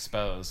gets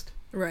exposed.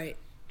 Right.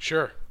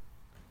 Sure.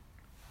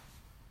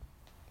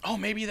 Oh,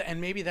 maybe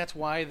that's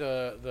why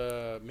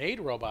the maid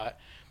robot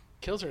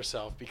kills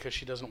herself, because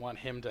she doesn't want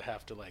him to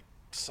have to like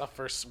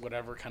suffer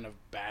whatever kind of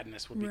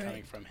badness would be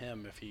coming from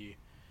him if he.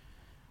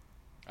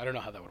 I don't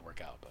know how that would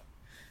work out, but.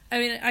 I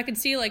mean, I could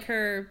see like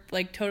her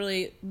like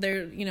totally.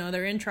 They're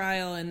in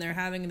trial and they're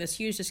having this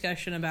huge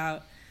discussion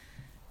about,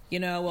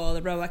 well,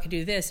 the robot could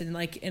do this, and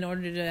like in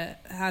order to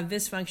have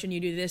this function, you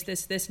do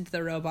this into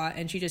the robot,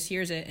 and she just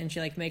hears it and she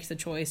like makes the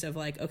choice of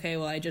like, okay,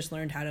 well, I just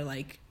learned how to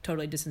like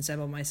totally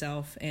disassemble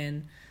myself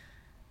and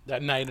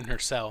that night in her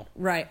cell,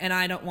 right? And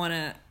I don't want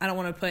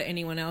to put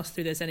anyone else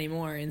through this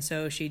anymore, and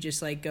so she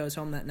just like goes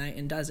home that night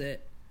and does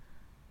it.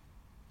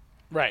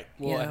 Right.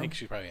 Well, I think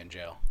she's probably in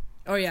jail.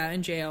 Oh yeah,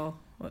 in jail.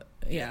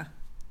 Yeah.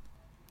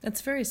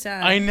 That's very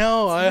sad. I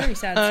know. It's a very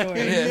sad story.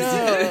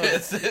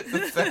 It's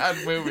a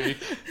sad movie.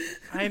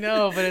 I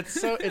know, but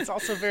it's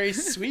also very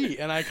sweet,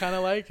 and I kind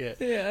of like it.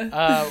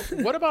 Yeah.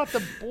 What about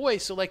the boy?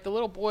 So, like, the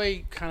little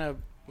boy kind of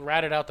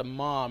ratted out the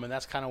mom, and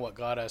that's kind of what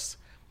got us.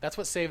 That's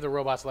what saved the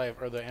robot's life,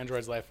 or the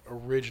android's life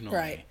originally.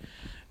 Right.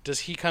 Does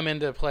he come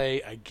into play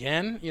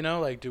again?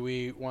 Like, do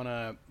we want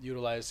to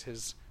utilize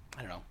his...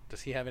 I don't know.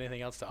 Does he have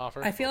anything else to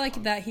offer? I feel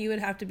like that he would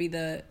have to be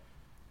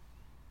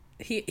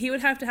he would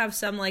have to have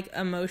some like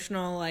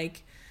emotional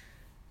like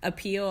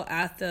appeal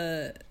at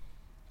the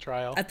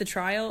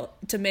trial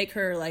to make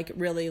her like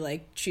really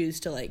like choose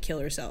to like kill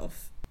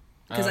herself,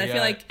 because I feel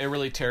like it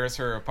really tears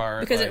her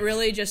apart, because it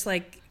really just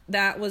like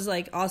that was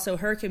like also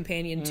her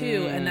companion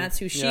too, and that's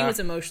who she was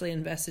emotionally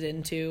invested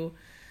into,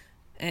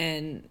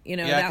 and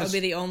that would be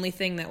the only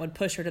thing that would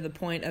push her to the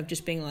point of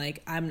just being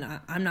like, I'm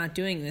not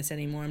doing this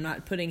anymore, I'm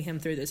not putting him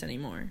through this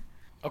anymore.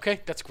 Okay,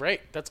 that's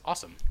great. That's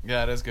awesome.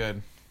 Yeah, it is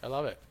good. I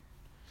love it.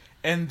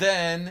 And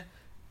then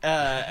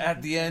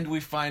at the end, we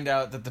find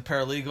out that the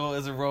paralegal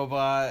is a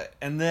robot,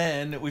 and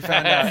then we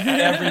find out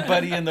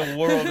everybody in the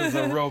world is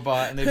a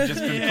robot, and they've just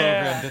been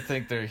programmed to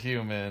think they're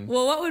human.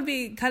 Well, what would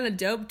be kind of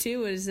dope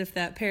too is if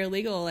that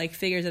paralegal like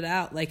figures it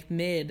out like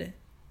mid,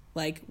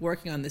 like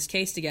working on this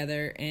case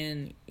together,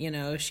 and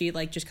she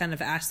like just kind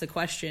of asks the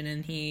question,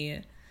 and he,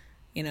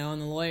 and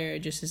the lawyer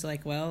just is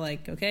like, well,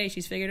 like, okay,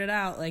 she's figured it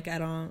out. Like,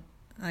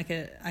 I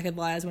could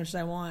lie as much as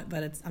I want,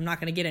 but I'm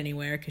not going to get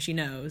anywhere because she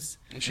knows.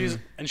 And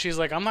she's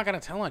like, I'm not going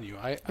to tell on you.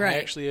 I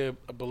actually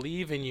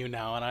believe in you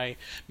now, and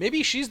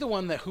maybe she's the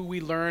one who we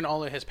learn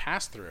all of his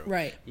past through.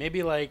 Right.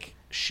 Maybe like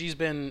she's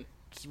been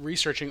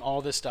researching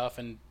all this stuff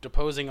and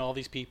deposing all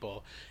these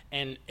people,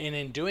 and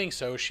in doing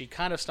so, she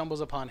kind of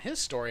stumbles upon his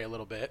story a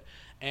little bit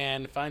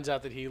and finds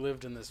out that he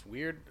lived in this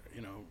weird,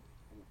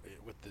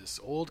 with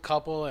this old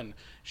couple, and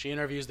she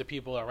interviews the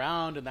people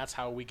around, and that's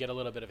how we get a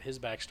little bit of his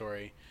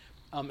backstory.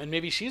 And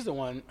maybe she's the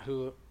one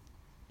who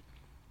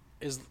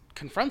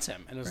confronts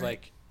him and is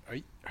like, "Are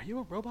you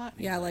a robot?"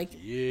 And yeah, like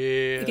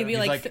yeah. It could be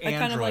like a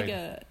kind of like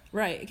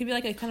Android. It could be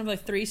like a kind of a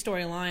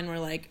 3-story line where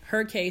like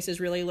her case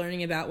is really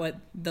learning about what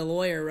the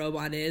lawyer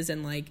robot is,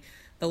 and like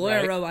the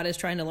lawyer robot is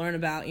trying to learn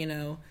about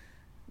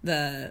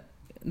the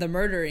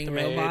murdering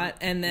robot,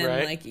 and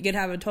then like you could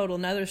have a total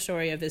another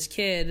story of this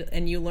kid,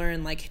 and you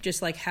learn like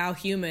just like how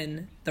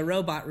human the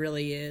robot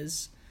really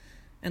is.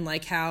 And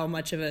like how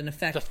much of an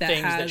effect the that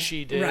things has. that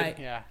she did, right?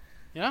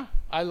 Yeah,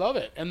 I love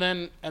it. And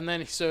then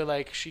so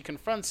like she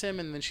confronts him,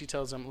 and then she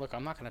tells him, "Look,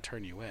 I'm not going to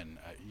turn you in.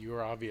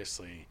 You're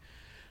obviously,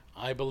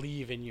 I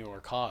believe in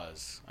your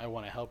cause. I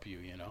want to help you.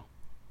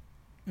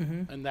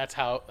 Mm-hmm. And that's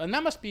how. And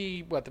that must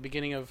be what the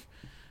beginning of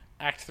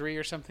Act 3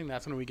 or something.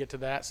 That's when we get to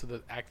that, so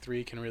that Act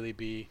 3 can really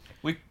be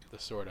the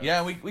sort of.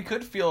 Yeah, we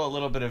could feel a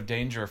little bit of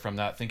danger from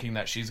that, thinking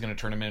that she's going to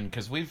turn him in,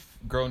 because we've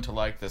grown to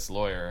like this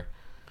lawyer.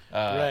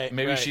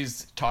 Maybe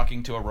she's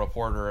talking to a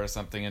reporter or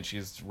something, and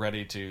she's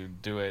ready to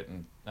do it,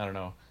 and I don't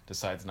know,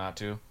 decides not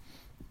to.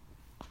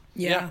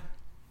 Yeah.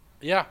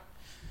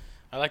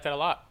 I like that a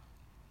lot.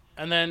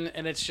 And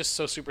it's just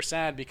so super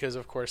sad because,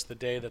 of course, the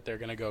day that they're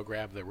going to go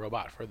grab the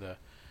robot for the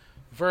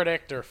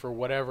verdict or for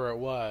whatever it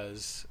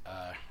was,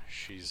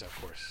 she's of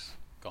course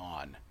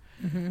gone.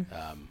 Mm-hmm.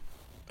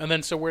 And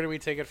then so where do we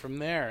take it from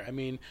there? I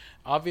mean,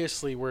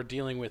 obviously we're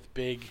dealing with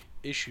big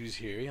issues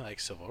here, like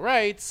civil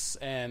rights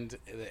and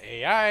the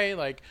AI.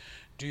 Like,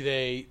 do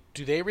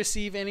they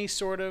receive any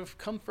sort of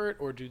comfort,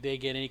 or do they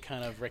get any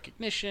kind of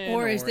recognition?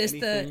 Or is this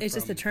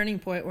the turning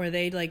point where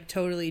they like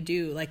totally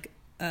do like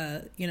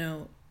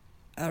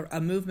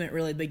a movement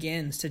really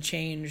begins to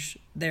change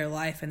their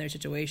life and their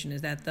situation?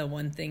 Is that the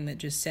one thing that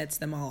just sets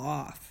them all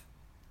off?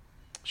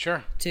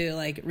 Sure. To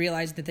like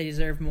realize that they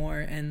deserve more,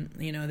 and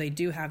they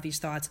do have these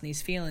thoughts and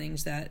these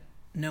feelings that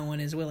no one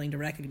is willing to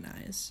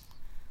recognize.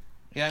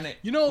 Yeah, and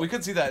we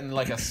could see that in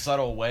like a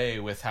subtle way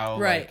with how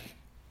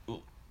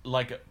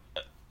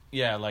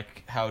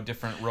like how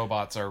different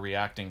robots are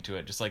reacting to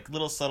it. Just like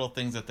little subtle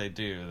things that they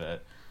do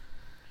that.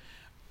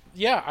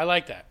 Yeah, I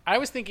like that. I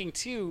was thinking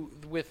too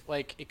with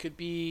like it could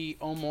be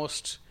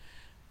almost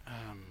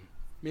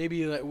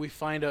maybe that we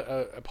find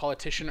a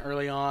politician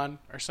early on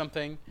or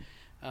something.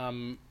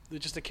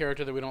 Just a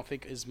character that we don't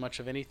think is much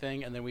of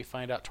anything, and then we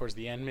find out towards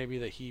the end maybe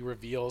that he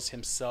reveals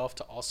himself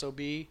to also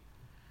be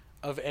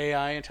of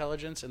AI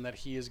intelligence, and that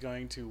he is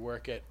going to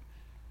work at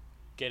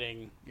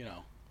getting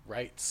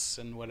rights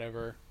and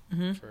whatever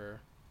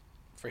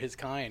for his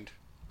kind.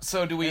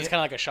 So do we? And it's kind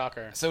of like a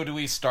shocker. So do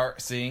we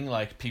start seeing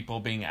like people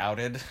being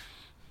outed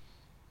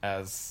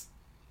as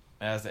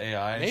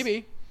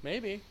AIs?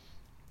 Maybe.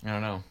 I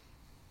don't know.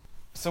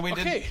 So we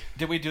Okay.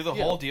 did we do the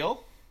whole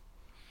deal?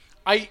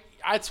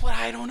 That's what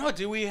I don't know.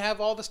 Do we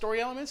have all the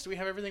story elements? Do we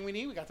have everything we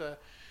need? We got the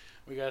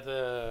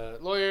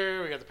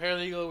lawyer, we got the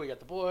paralegal, we got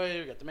the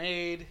boy, we got the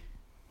maid.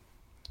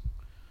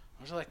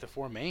 Those are like the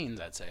four mains,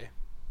 I'd say.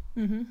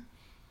 Mm-hmm.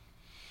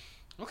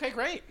 Okay,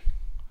 great.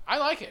 I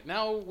like it.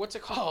 Now, what's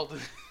it called?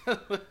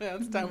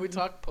 It's time we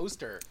talk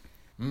poster.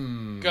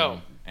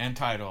 Go. And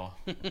title.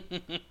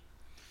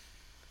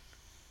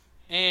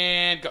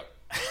 And go.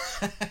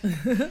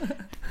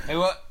 Hey,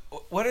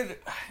 what did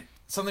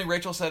something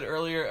Rachel said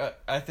earlier?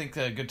 I think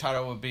a good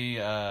title would be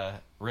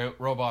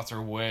 "Robots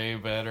Are Way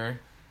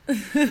Better."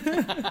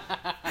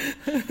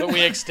 But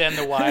we extend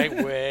the Y,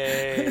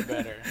 way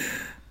better.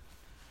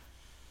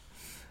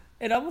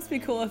 It'd almost be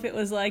cool if it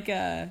was like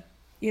this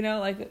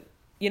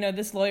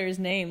lawyer's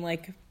name,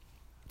 like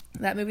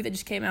that movie that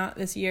just came out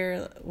this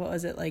year. What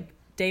was it, like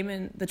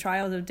The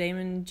Trials of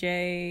Damon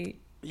J.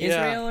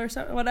 Israel or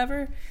something,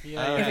 whatever.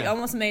 Yeah. If it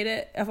almost made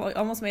it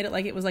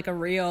like it was like a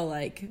real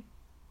like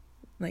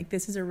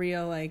this is a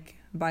real like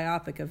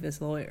biopic of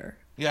this lawyer.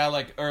 Yeah,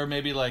 like, or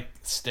maybe like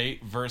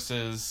State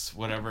versus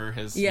whatever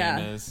his name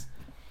is.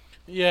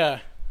 Yeah.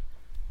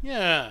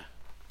 Yeah.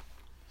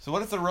 So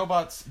what if the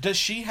robots... Does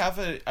she have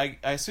I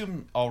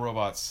assume all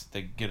robots,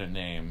 they get a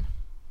name.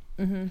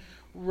 Mm-hmm.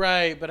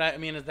 Right, but I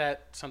mean,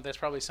 that's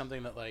probably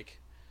something that, like,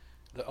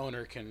 the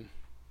owner can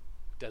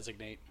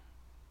designate.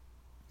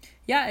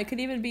 Yeah, it could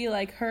even be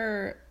like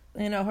her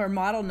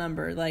model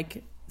number,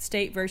 like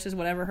State versus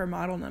whatever her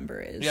model number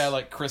is. Yeah,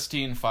 like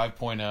Christine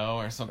 5.0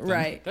 or something.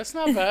 Right. That's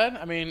not bad.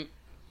 I mean,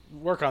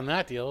 work on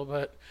that deal,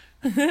 but...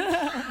 And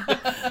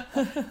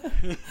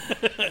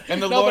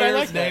the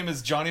lawyer's name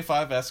is Johnny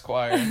 5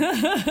 Esquire.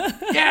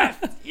 Yes!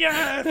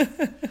 Yes!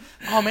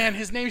 Oh, man,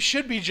 his name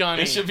should be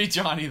Johnny. It should be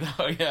Johnny,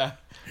 though, yeah.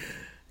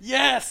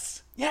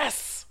 Yes!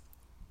 Yes!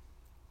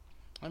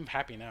 I'm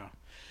happy now.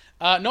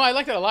 No, I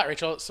like that a lot,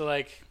 Rachel. So,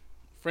 like,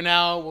 for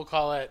now, we'll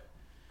call it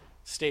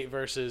State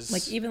versus...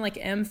 Like, even like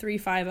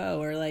M35-O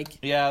or like...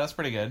 Yeah, that's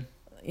pretty good.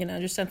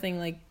 Just something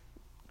like...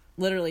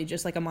 Literally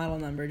just like a model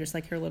number. Just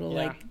like her little,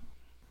 like...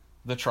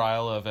 The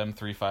Trial of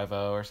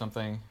M35-O or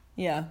something.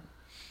 Yeah.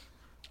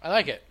 I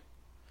like it.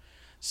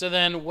 So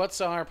then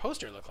what's our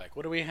poster look like?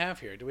 What do we have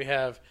here? Do we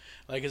have,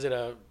 like, is it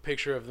a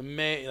picture of the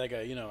maid, like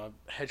a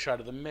headshot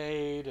of the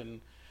maid? And,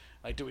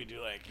 like, do we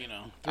do, like,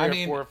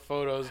 three or four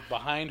photos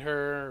behind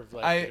her? Of,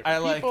 like, I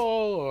like... people,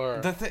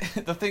 or...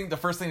 The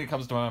first thing that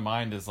comes to my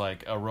mind is,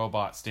 like, a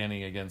robot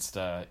standing against,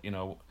 the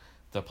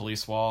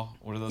police wall.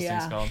 What are those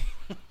things called?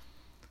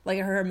 Like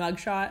her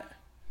mugshot?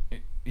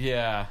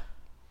 Yeah.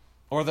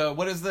 Or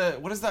what is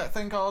that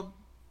thing called?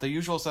 The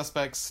Usual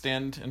Suspects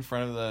stand in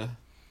front of the...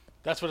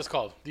 That's what it's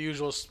called. The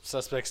Usual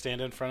Suspects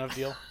stand in front of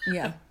deal.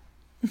 Yeah.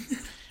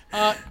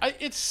 I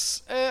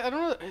don't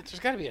know. There's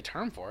got to be a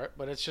term for it,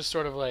 but it's just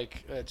sort of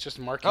like, it's just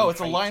marking. Oh, it's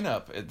a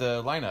lineup.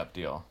 The lineup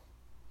deal.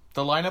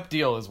 The lineup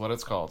deal is what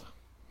it's called.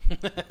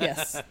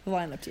 Yes, the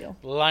lineup deal.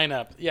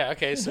 Lineup. Yeah,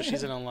 okay, so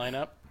she's in a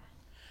lineup.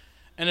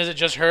 And is it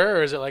just her,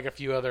 or is it like a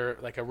few other,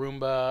 like a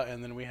Roomba,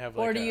 and then we have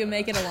like... Or do you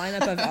make it a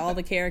lineup of all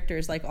the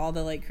characters, like all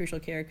the like crucial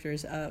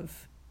characters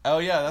of... Oh,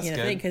 yeah, that's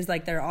good. Because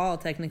like they're all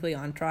technically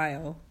on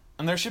trial.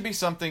 And there should be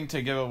something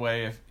to give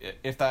away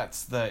if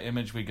that's the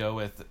image we go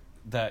with,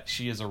 that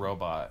she is a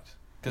robot.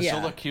 Because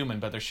she'll look human,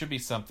 but there should be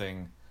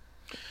something...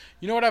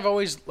 You know what I've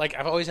always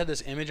had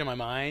this image in my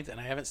mind, and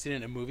I haven't seen it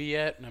in a movie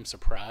yet, and I'm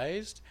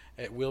surprised.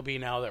 It will be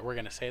now that we're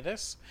going to say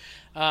this.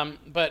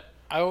 But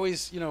I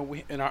always,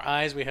 in our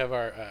eyes, we have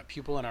our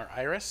pupil and our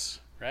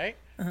iris, right?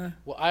 Uh-huh.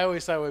 Well, I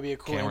always thought it would be a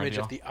cool image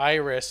if the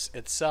iris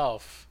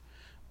itself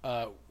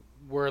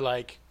were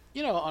like,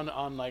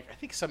 on like, I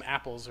think some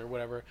apples or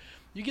whatever,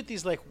 you get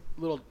these like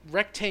little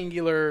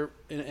rectangular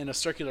in a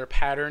circular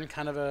pattern,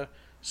 kind of a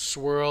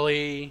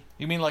swirly...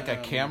 You mean like a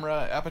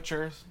camera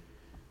aperture?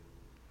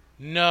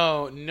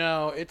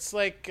 No, it's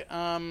like,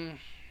 have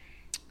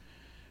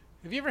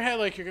you ever had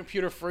like your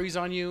computer freeze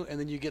on you and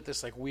then you get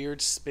this like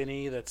weird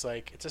spinny that's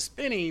like, it's a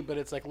spinny, but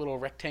it's like little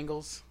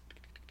rectangles?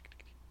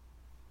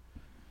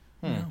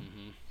 Mm-hmm.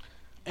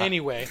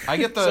 Anyway. I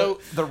get the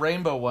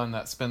rainbow one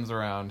that spins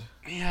around.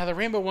 Yeah, the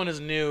rainbow one is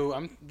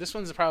new. This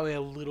one's probably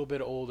a little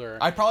bit older.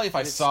 If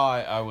I saw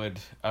it, I would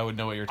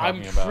know what you're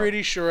talking about. I'm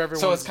pretty sure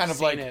everyone's So it's kind of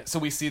like, it. So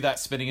we see that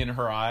spinning in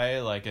her eye,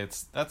 like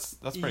that's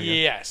pretty good.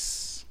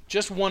 Yes.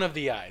 Just one of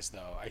the eyes,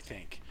 though, I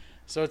think.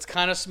 So it's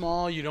kind of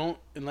small. You don't,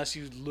 unless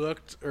you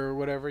looked or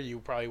whatever, you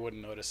probably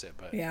wouldn't notice it.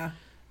 But yeah.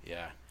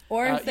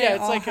 Or if they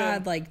all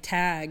had like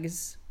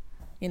tags,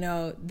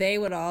 they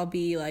would all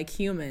be like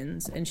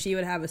humans, and she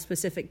would have a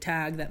specific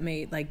tag that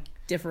made like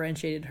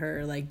differentiated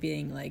her, like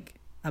being like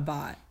a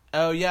bot.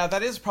 Oh yeah,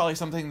 that is probably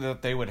something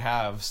that they would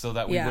have, so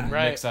that we wouldn't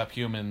mix up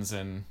humans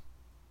and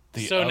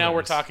the. So others. Now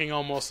we're talking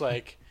almost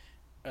like.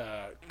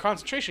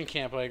 Concentration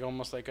camp, like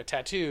almost like a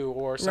tattoo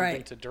or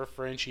something to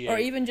differentiate, or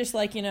even just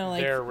like like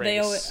their race. They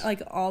always,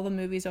 like all the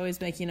movies always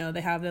make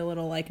they have their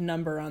little like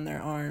number on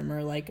their arm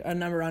or like a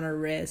number on a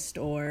wrist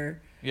or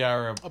a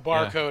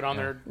barcode on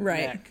their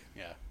neck.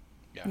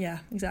 Yeah,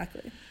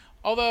 exactly.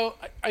 Although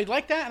I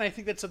like that, and I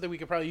think that's something we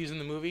could probably use in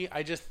the movie.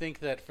 I just think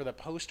that for the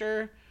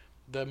poster,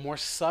 the more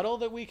subtle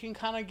that we can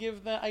kind of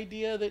give the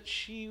idea that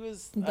she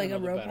was like a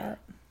robot.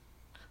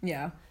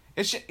 Yeah.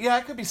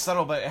 It could be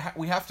subtle, but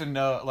we have to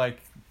know,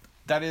 like,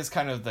 that is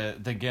kind of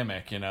the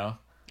gimmick, you know?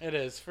 It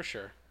is, for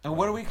sure. And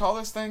what do we call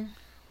this thing?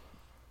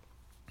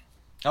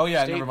 Oh,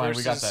 yeah, State never mind.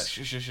 versus... We got that.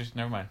 Shh,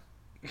 never mind.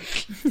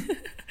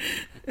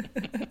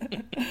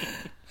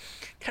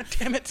 God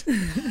damn it.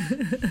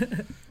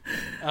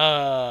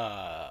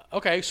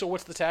 Okay, so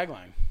what's the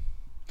tagline?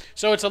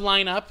 So it's a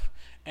lineup,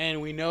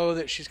 and we know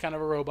that she's kind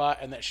of a robot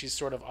and that she's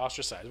sort of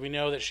ostracized. We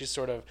know that she's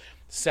sort of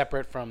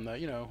separate from the,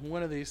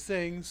 one of these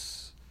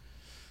things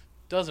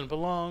doesn't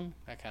belong,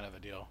 that kind of a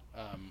deal.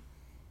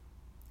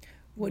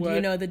 Would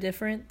you know the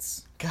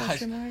difference?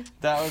 Gosh,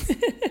 that was...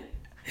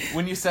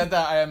 When you said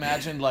that, I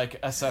imagined, like,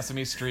 a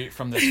Sesame Street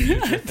from this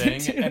future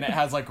thing, and it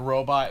has, like,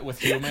 robot with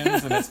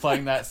humans, and it's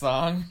playing that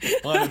song.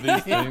 One of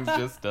these things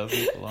just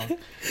doesn't belong.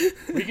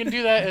 We can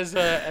do that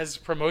as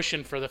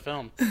promotion for the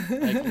film.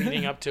 Like,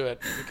 leading up to it.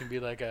 It can be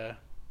like a,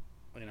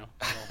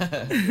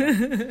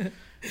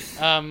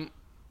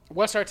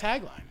 what's our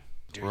tagline?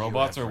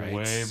 Robots are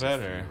way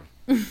better.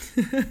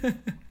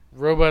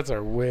 Robots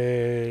are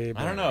way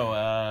better. I don't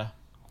know,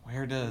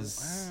 where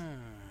does...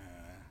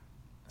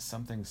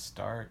 something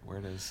start?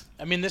 Where does...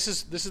 I mean, this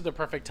is the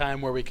perfect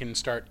time where we can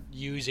start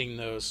using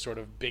those sort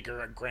of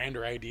bigger,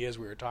 grander ideas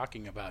we were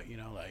talking about.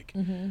 Like,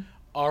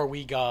 are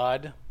we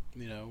God?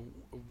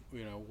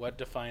 What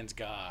defines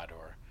God?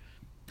 Or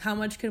how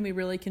much can we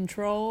really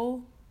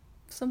control?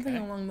 Something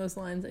along those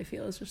lines, I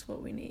feel, is just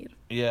what we need.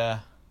 Yeah.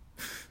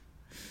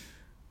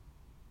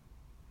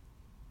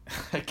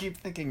 I keep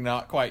thinking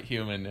Not Quite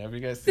Human. Have you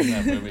guys seen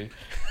that movie?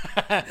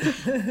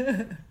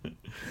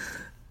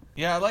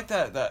 Yeah, I like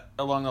that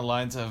along the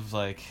lines of,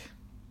 like,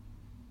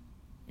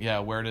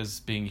 where does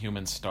being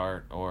human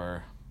start?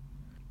 Or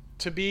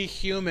to be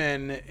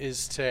human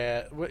is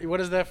to...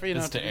 What is that for?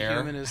 To be err.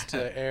 Human is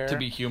to err. To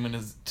be human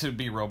is... To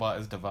be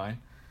robot is divine.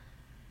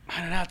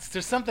 I don't know.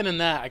 There's something in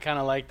that. I kind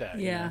of like that.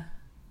 Yeah.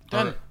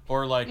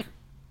 Or, like,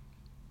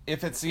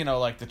 if it's,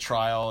 like, the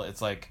trial,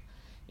 it's like...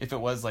 If it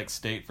was, like,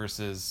 state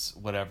versus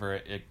whatever,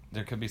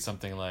 there could be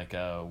something like,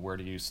 where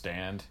do you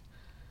stand?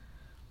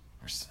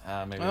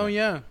 Or maybe... Oh,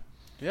 yeah.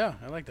 Yeah,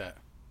 I like that.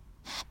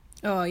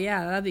 Oh,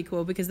 yeah, that'd be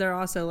cool, because they're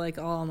also, like,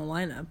 all on the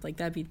lineup. Like,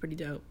 that'd be pretty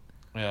dope.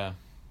 Yeah.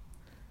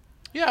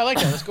 Yeah, I like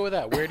that. Let's go with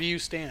that. Where do you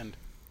stand?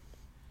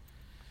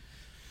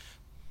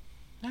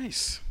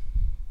 Nice.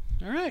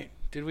 All right.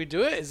 Did we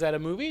do it? Is that a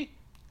movie?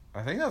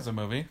 I think that's a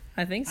movie.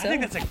 I think so. I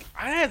think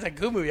that's a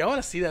good movie. I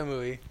want to see that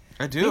movie.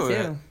 I do. Me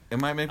too. It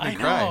might make me I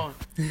cry. know.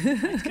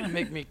 It's going to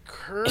make me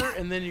cur,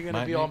 and then you're going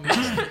to be all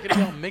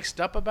mixed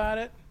up about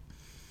it.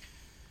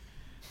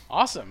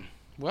 Awesome.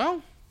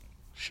 Well...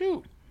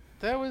 Shoot,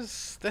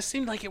 that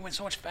seemed like it went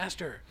so much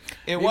faster.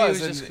 It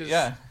was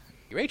yeah.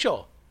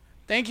 Rachel,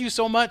 thank you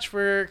so much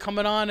for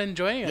coming on and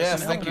joining us.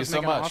 Yes, thank you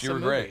so much. You were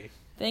great.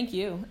 Thank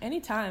you.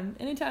 Anytime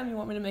you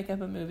want me to make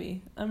up a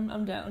movie,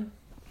 I'm down.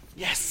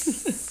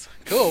 Yes.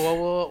 Cool.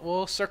 Well,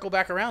 we'll circle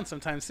back around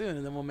sometime soon,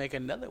 and then we'll make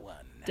another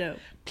one. Dope.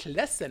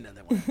 Plus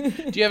another one.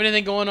 Do you have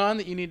anything going on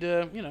that you need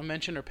to,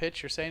 mention or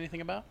pitch or say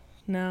anything about?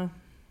 No.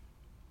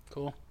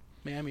 Cool.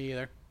 Yeah, me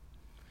either.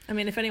 I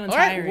mean, if anyone's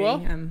hiring,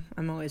 well,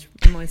 I'm always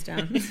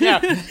down. Yeah.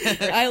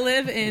 I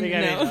live in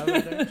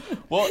no.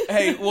 Well,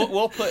 hey,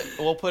 we'll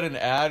put an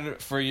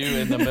ad for you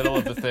in the middle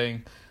of the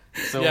thing.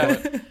 So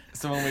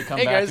when we come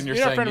back guys, and you're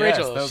saying yes,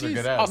 Rachel. those are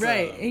good ads. Awesome.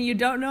 Right, and you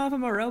don't know if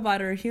I'm a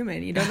robot or a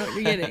human. You don't know what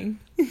you're getting.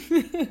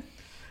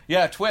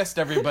 Yeah, twist,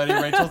 everybody.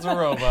 Rachel's a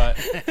robot.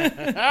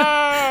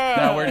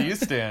 Now, where do you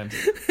stand?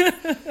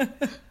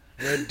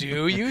 Where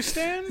do you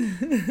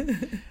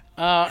stand?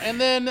 And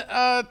then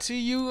to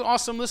you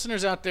awesome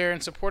listeners out there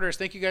and supporters,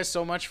 thank you guys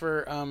so much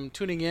for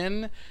tuning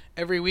in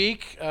every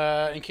week.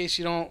 In case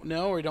you don't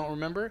know or you don't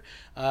remember,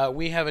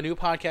 we have a new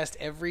podcast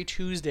every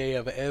Tuesday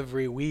of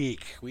every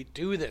week. We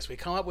do this. We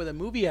come up with a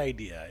movie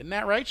idea. Isn't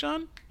that right,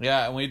 Sean?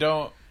 Yeah, and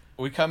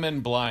we come in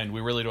blind.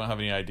 We really don't have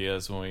any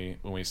ideas when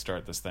we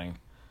start this thing.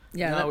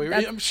 Yeah, no,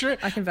 I'm sure.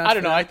 I can vouch I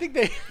don't for know. that. I think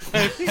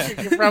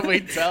you can probably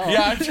tell.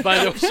 Yeah,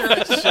 by the sure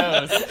it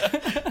shows.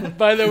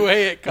 by the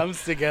way it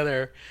comes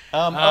together.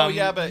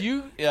 But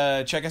you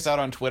check us out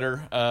on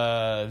Twitter,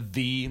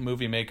 The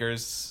Movie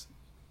Makers.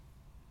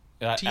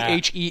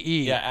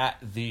 THEE. At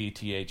the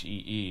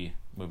THEE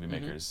Movie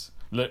Makers.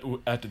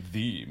 At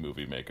The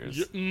Movie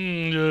Makers.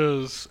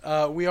 Yes.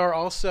 We are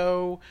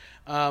also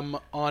on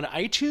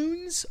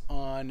iTunes,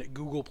 on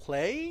Google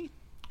Play.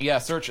 Yeah,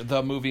 search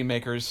The Movie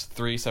Makers,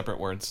 3 separate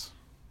words.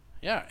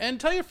 Yeah, and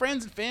tell your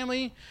friends and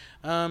family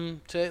to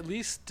at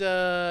least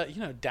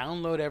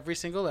download every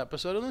single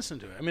episode and listen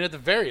to it. I mean, at the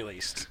very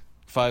least.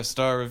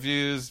 5-star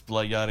reviews,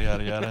 blah, yada,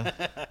 yada,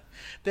 yada.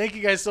 Thank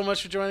you guys so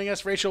much for joining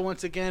us. Rachel,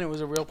 once again, it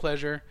was a real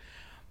pleasure.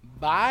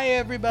 Bye,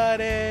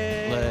 everybody.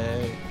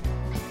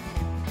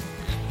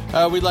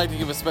 We'd like to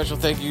give a special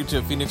thank you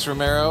to Phoenix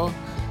Romero,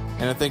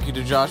 and a thank you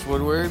to Josh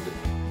Woodward,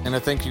 and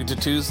a thank you to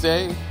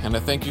Tuesday, and a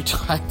thank you to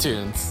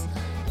iTunes.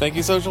 Thank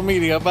you, social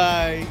media.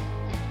 Bye.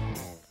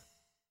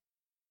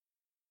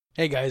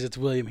 Hey guys, it's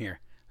William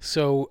here.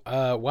 So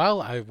while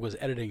I was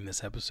editing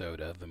this episode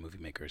of The Movie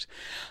Makers,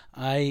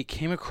 I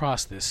came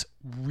across this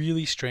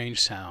really strange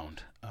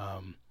sound.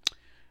 And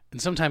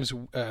sometimes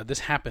this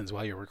happens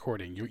while you're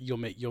recording.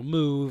 You'll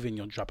move and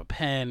you'll drop a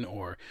pen,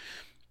 or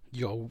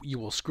you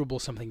will scribble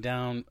something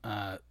down.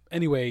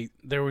 Anyway,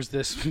 there was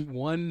this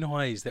one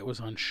noise that was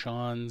on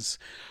Sean's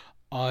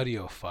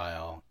audio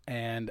file,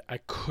 and I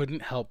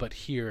couldn't help but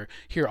hear.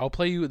 Here, I'll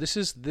play you. This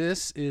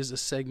is a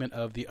segment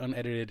of the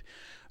unedited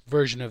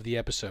version of the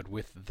episode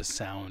with the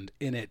sound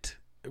in it,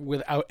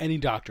 without any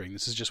doctoring.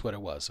 This is just what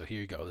it was. So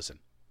here you go. Listen.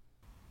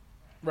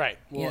 Right.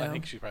 Well, yeah. I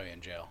think she's probably in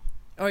jail.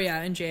 Oh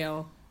yeah, in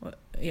jail.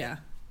 Yeah.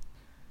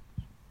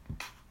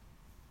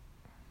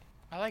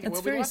 I like it.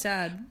 It's very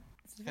sad.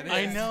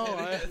 I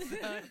know.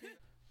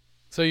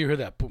 So you heard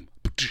that boom,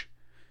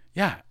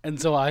 yeah, and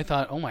so I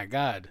thought, oh my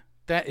god,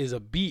 that is a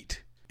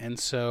beat, and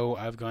so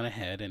I've gone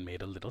ahead and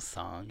made a little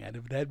song out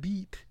of that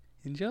beat.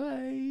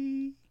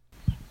 Enjoy.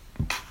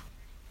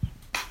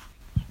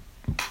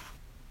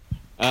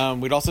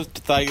 We'd also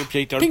ping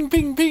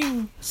ping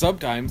ping.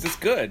 Sometimes it's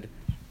good.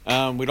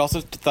 We'd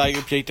also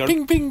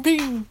ping ping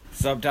ping.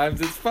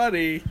 Sometimes it's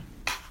funny.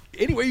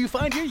 Anywhere you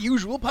find your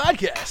usual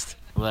podcast.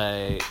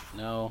 Wait.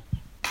 No.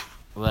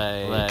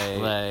 Wait.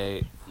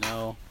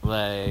 No.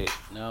 Wait.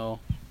 No.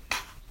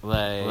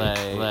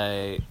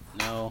 Wait.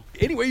 No.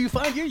 Anywhere you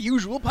find your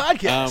usual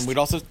podcast. We'd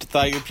also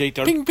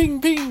ping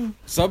ping ping.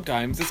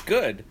 Sometimes it's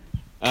good.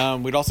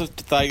 We'd also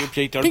ping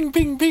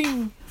ping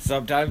ping.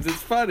 Sometimes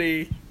it's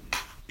funny.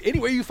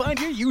 Anywhere you find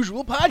your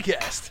usual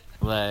podcast.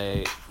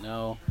 Wait.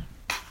 No.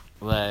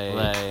 Wait.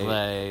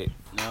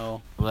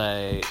 No.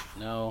 Wait.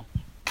 No.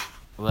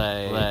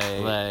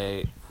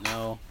 Wait.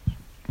 No.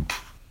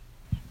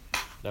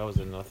 That was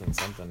a nothing.